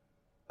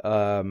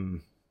 A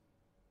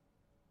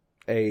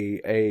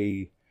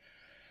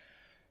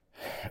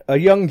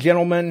young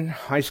gentleman,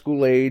 high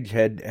school age,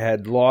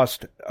 had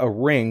lost a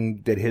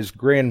ring that his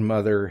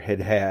grandmother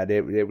had.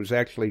 It was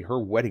actually her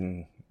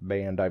wedding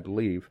band, I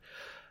believe.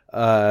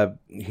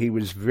 He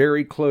was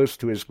very close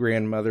to his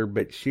grandmother,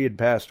 but she had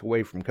passed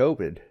away from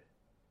COVID.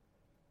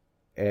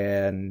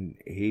 And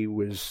he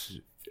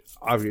was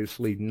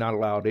obviously not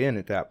allowed in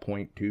at that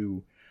point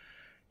to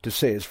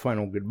say his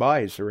final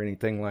goodbyes or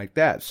anything like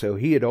that. So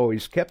he had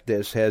always kept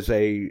this as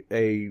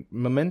a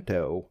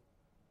memento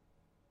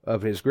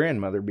of his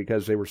grandmother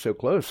because they were so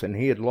close. And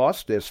he had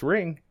lost this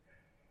ring.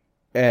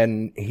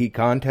 And he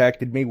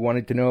contacted me,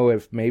 wanted to know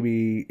if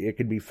maybe it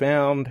could be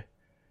found.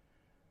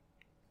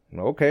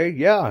 Okay,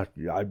 yeah,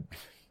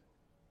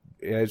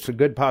 it's a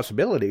good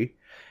possibility.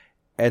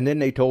 And then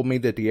they told me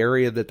that the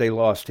area that they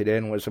lost it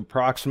in was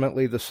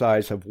approximately the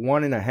size of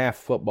 1.5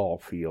 football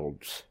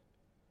fields.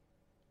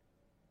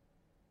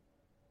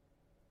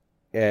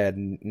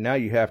 And now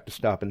you have to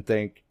stop and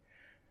think,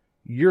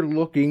 you're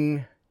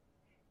looking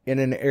in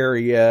an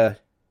area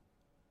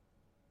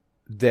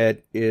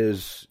that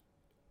is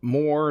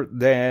more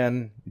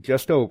than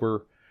just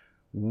over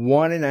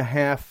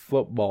 1.5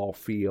 football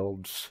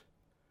fields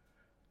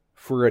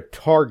for a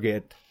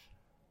target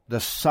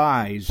the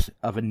size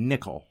of a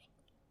nickel.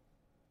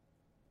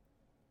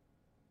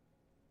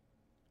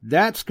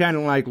 That's kind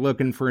of like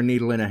looking for a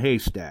needle in a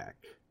haystack.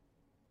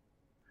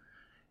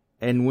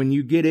 And when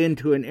you get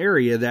into an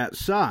area that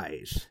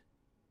size,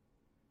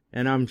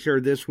 and I'm sure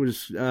this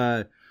was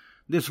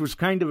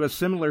kind of a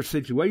similar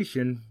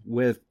situation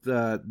with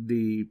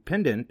the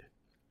pendant.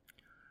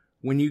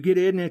 When you get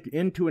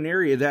into an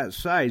area that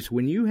size,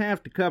 when you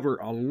have to cover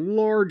a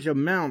large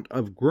amount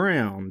of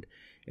ground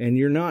and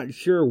you're not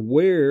sure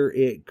where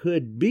it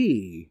could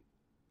be,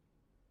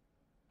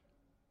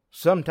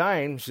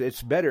 sometimes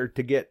it's better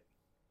to get,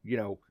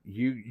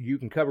 you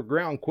can cover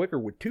ground quicker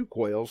with 2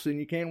 coils than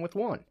you can with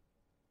 1.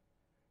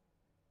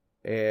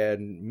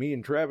 And me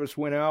and Travis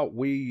went out,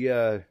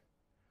 I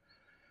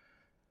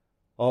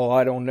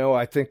don't know,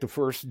 I think the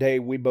first day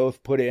we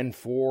both put in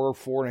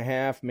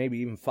 4.5, maybe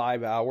even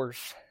 5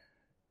 hours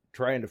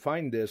trying to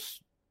find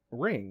this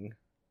ring.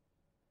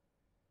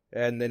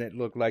 and then it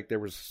looked like there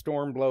was a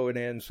storm blowing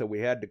in, so we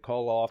had to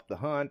call off the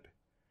hunt.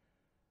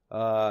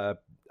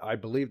 I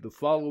believe the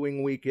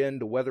following weekend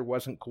the weather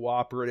wasn't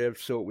cooperative,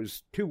 so it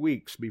was 2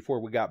 weeks before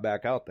we got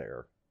back out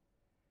there.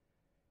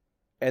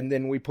 And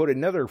then we put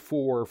another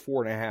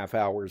 4.5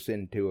 hours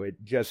into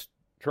it, just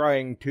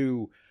trying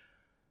to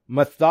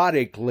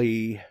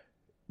methodically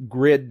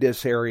grid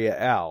this area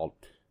out.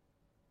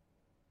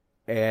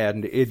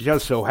 And it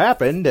just so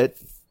happened that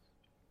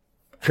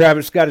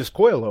Travis got his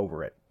coil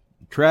over it.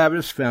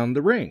 Travis found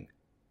the ring.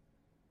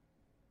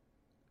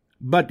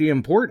 But the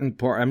important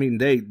part, I mean,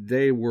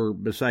 they were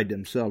beside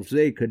themselves.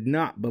 They could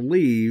not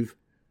believe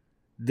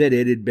that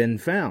it had been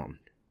found.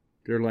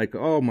 They're like,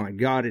 oh my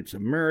God, it's a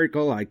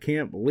miracle. I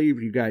can't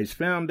believe you guys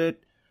found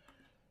it.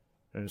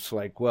 And it's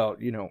like, well,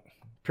 you know,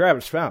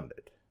 Travis found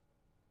it.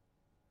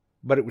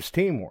 But it was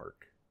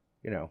teamwork,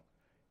 you know.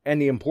 And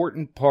the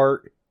important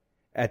part,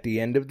 at the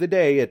end of the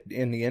day,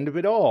 in the end of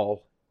it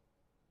all,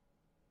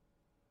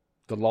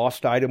 the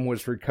lost item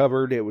was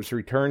recovered. It was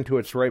returned to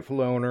its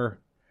rightful owner.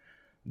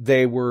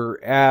 They were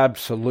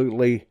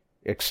absolutely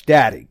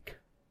ecstatic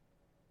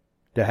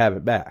to have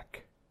it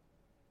back.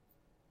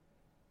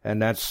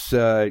 And that's,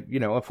 you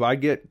know, if I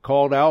get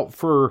called out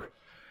for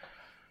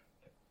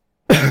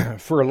a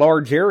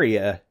large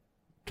area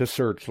to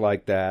search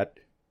like that,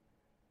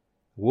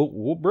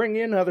 we'll bring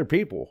in other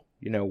people.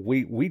 You know,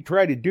 we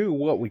try to do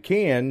what we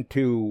can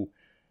to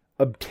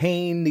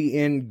obtain the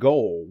end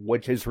goal,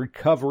 which is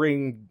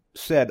recovering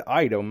said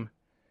item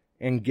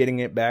and getting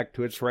it back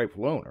to its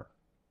rightful owner.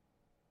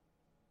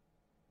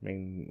 I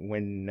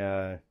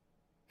mean,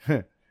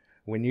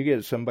 when you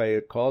get somebody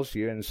that calls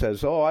you and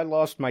says, oh, I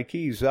lost my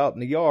keys out in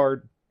the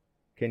yard,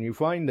 can you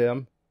find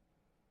them?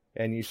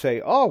 And you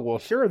say, oh, well,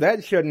 sure,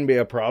 that shouldn't be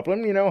a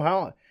problem. You know,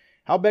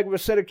 how big of a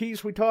set of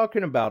keys we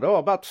talking about? Oh,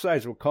 about the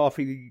size of a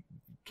coffee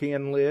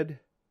can lid.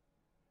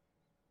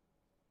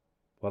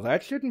 Well,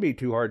 that shouldn't be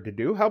too hard to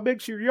do. How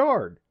big's your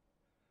yard?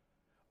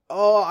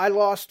 Oh, I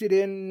lost it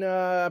in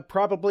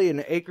probably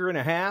an acre and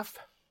a half.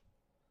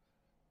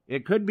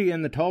 It could be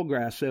in the tall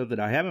grass, though, that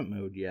I haven't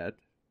mowed yet.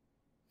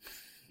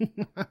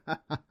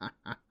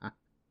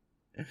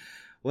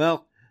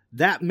 Well,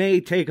 that may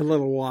take a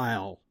little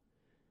while.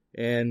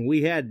 And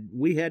we had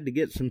to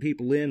get some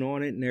people in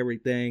on it and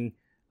everything.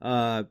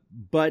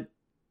 But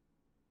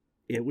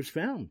it was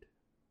found.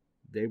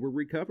 They were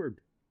recovered.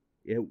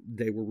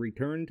 They were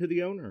returned to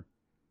the owner.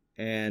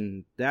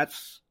 And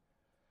that's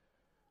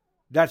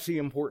the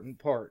important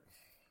part.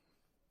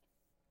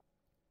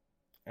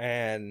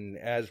 And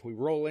as we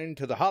roll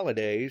into the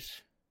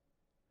holidays,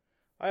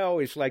 I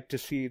always like to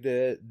see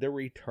the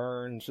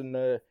returns and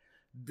the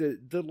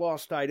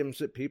lost items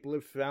that people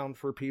have found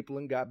for people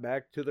and got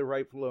back to the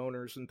rightful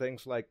owners and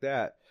things like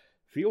that.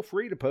 Feel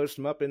free to post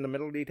them up in the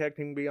Metal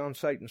Detecting Beyond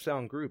Sight and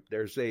Sound group.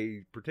 There's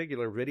a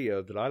particular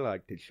video that I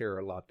like to share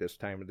a lot this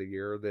time of the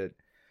year that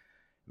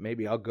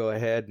maybe I'll go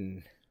ahead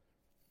and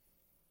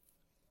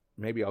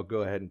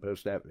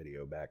post that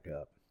video back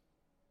up.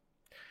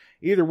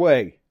 Either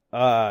way,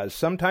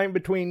 sometime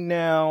between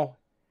now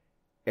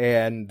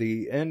and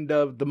the end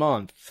of the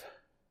month,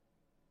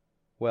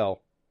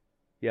 well,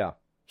 yeah,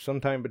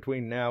 sometime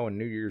between now and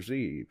New Year's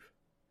Eve,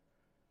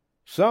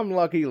 some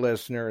lucky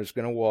listener is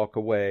going to walk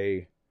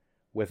away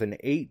with an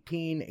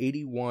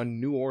 1881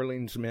 New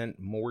Orleans Mint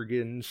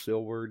Morgan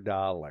silver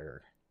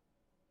dollar.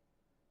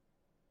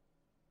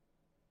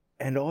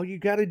 And all you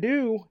got to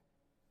do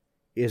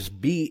is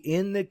be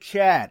in the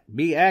chat,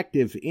 be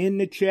active in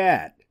the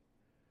chat,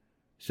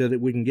 so that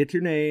we can get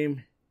your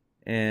name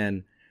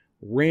and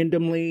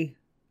randomly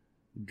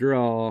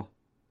draw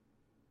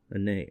a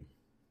name.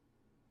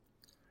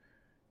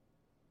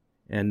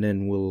 And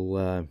then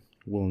we'll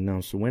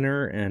announce the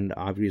winner, and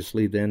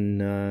obviously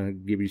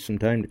then give you some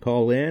time to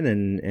call in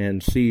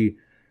and see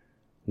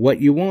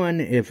what you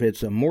won, if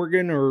it's a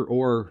Morgan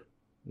or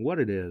what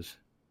it is.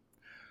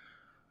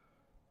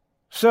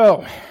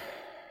 So,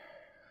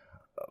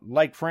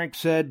 like Frank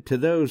said, to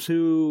those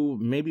who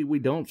maybe we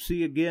don't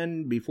see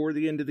again before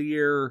the end of the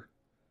year,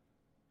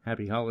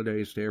 happy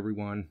holidays to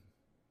everyone.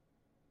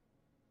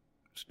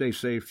 Stay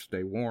safe,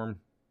 stay warm.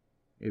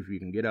 If you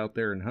can get out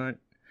there and hunt,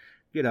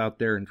 get out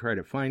there and try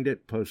to find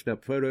it. Post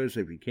up photos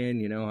if you can.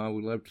 You know how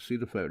we love to see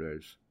the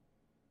photos.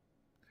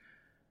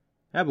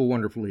 Have a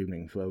wonderful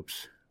evening,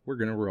 folks. We're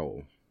going to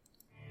roll.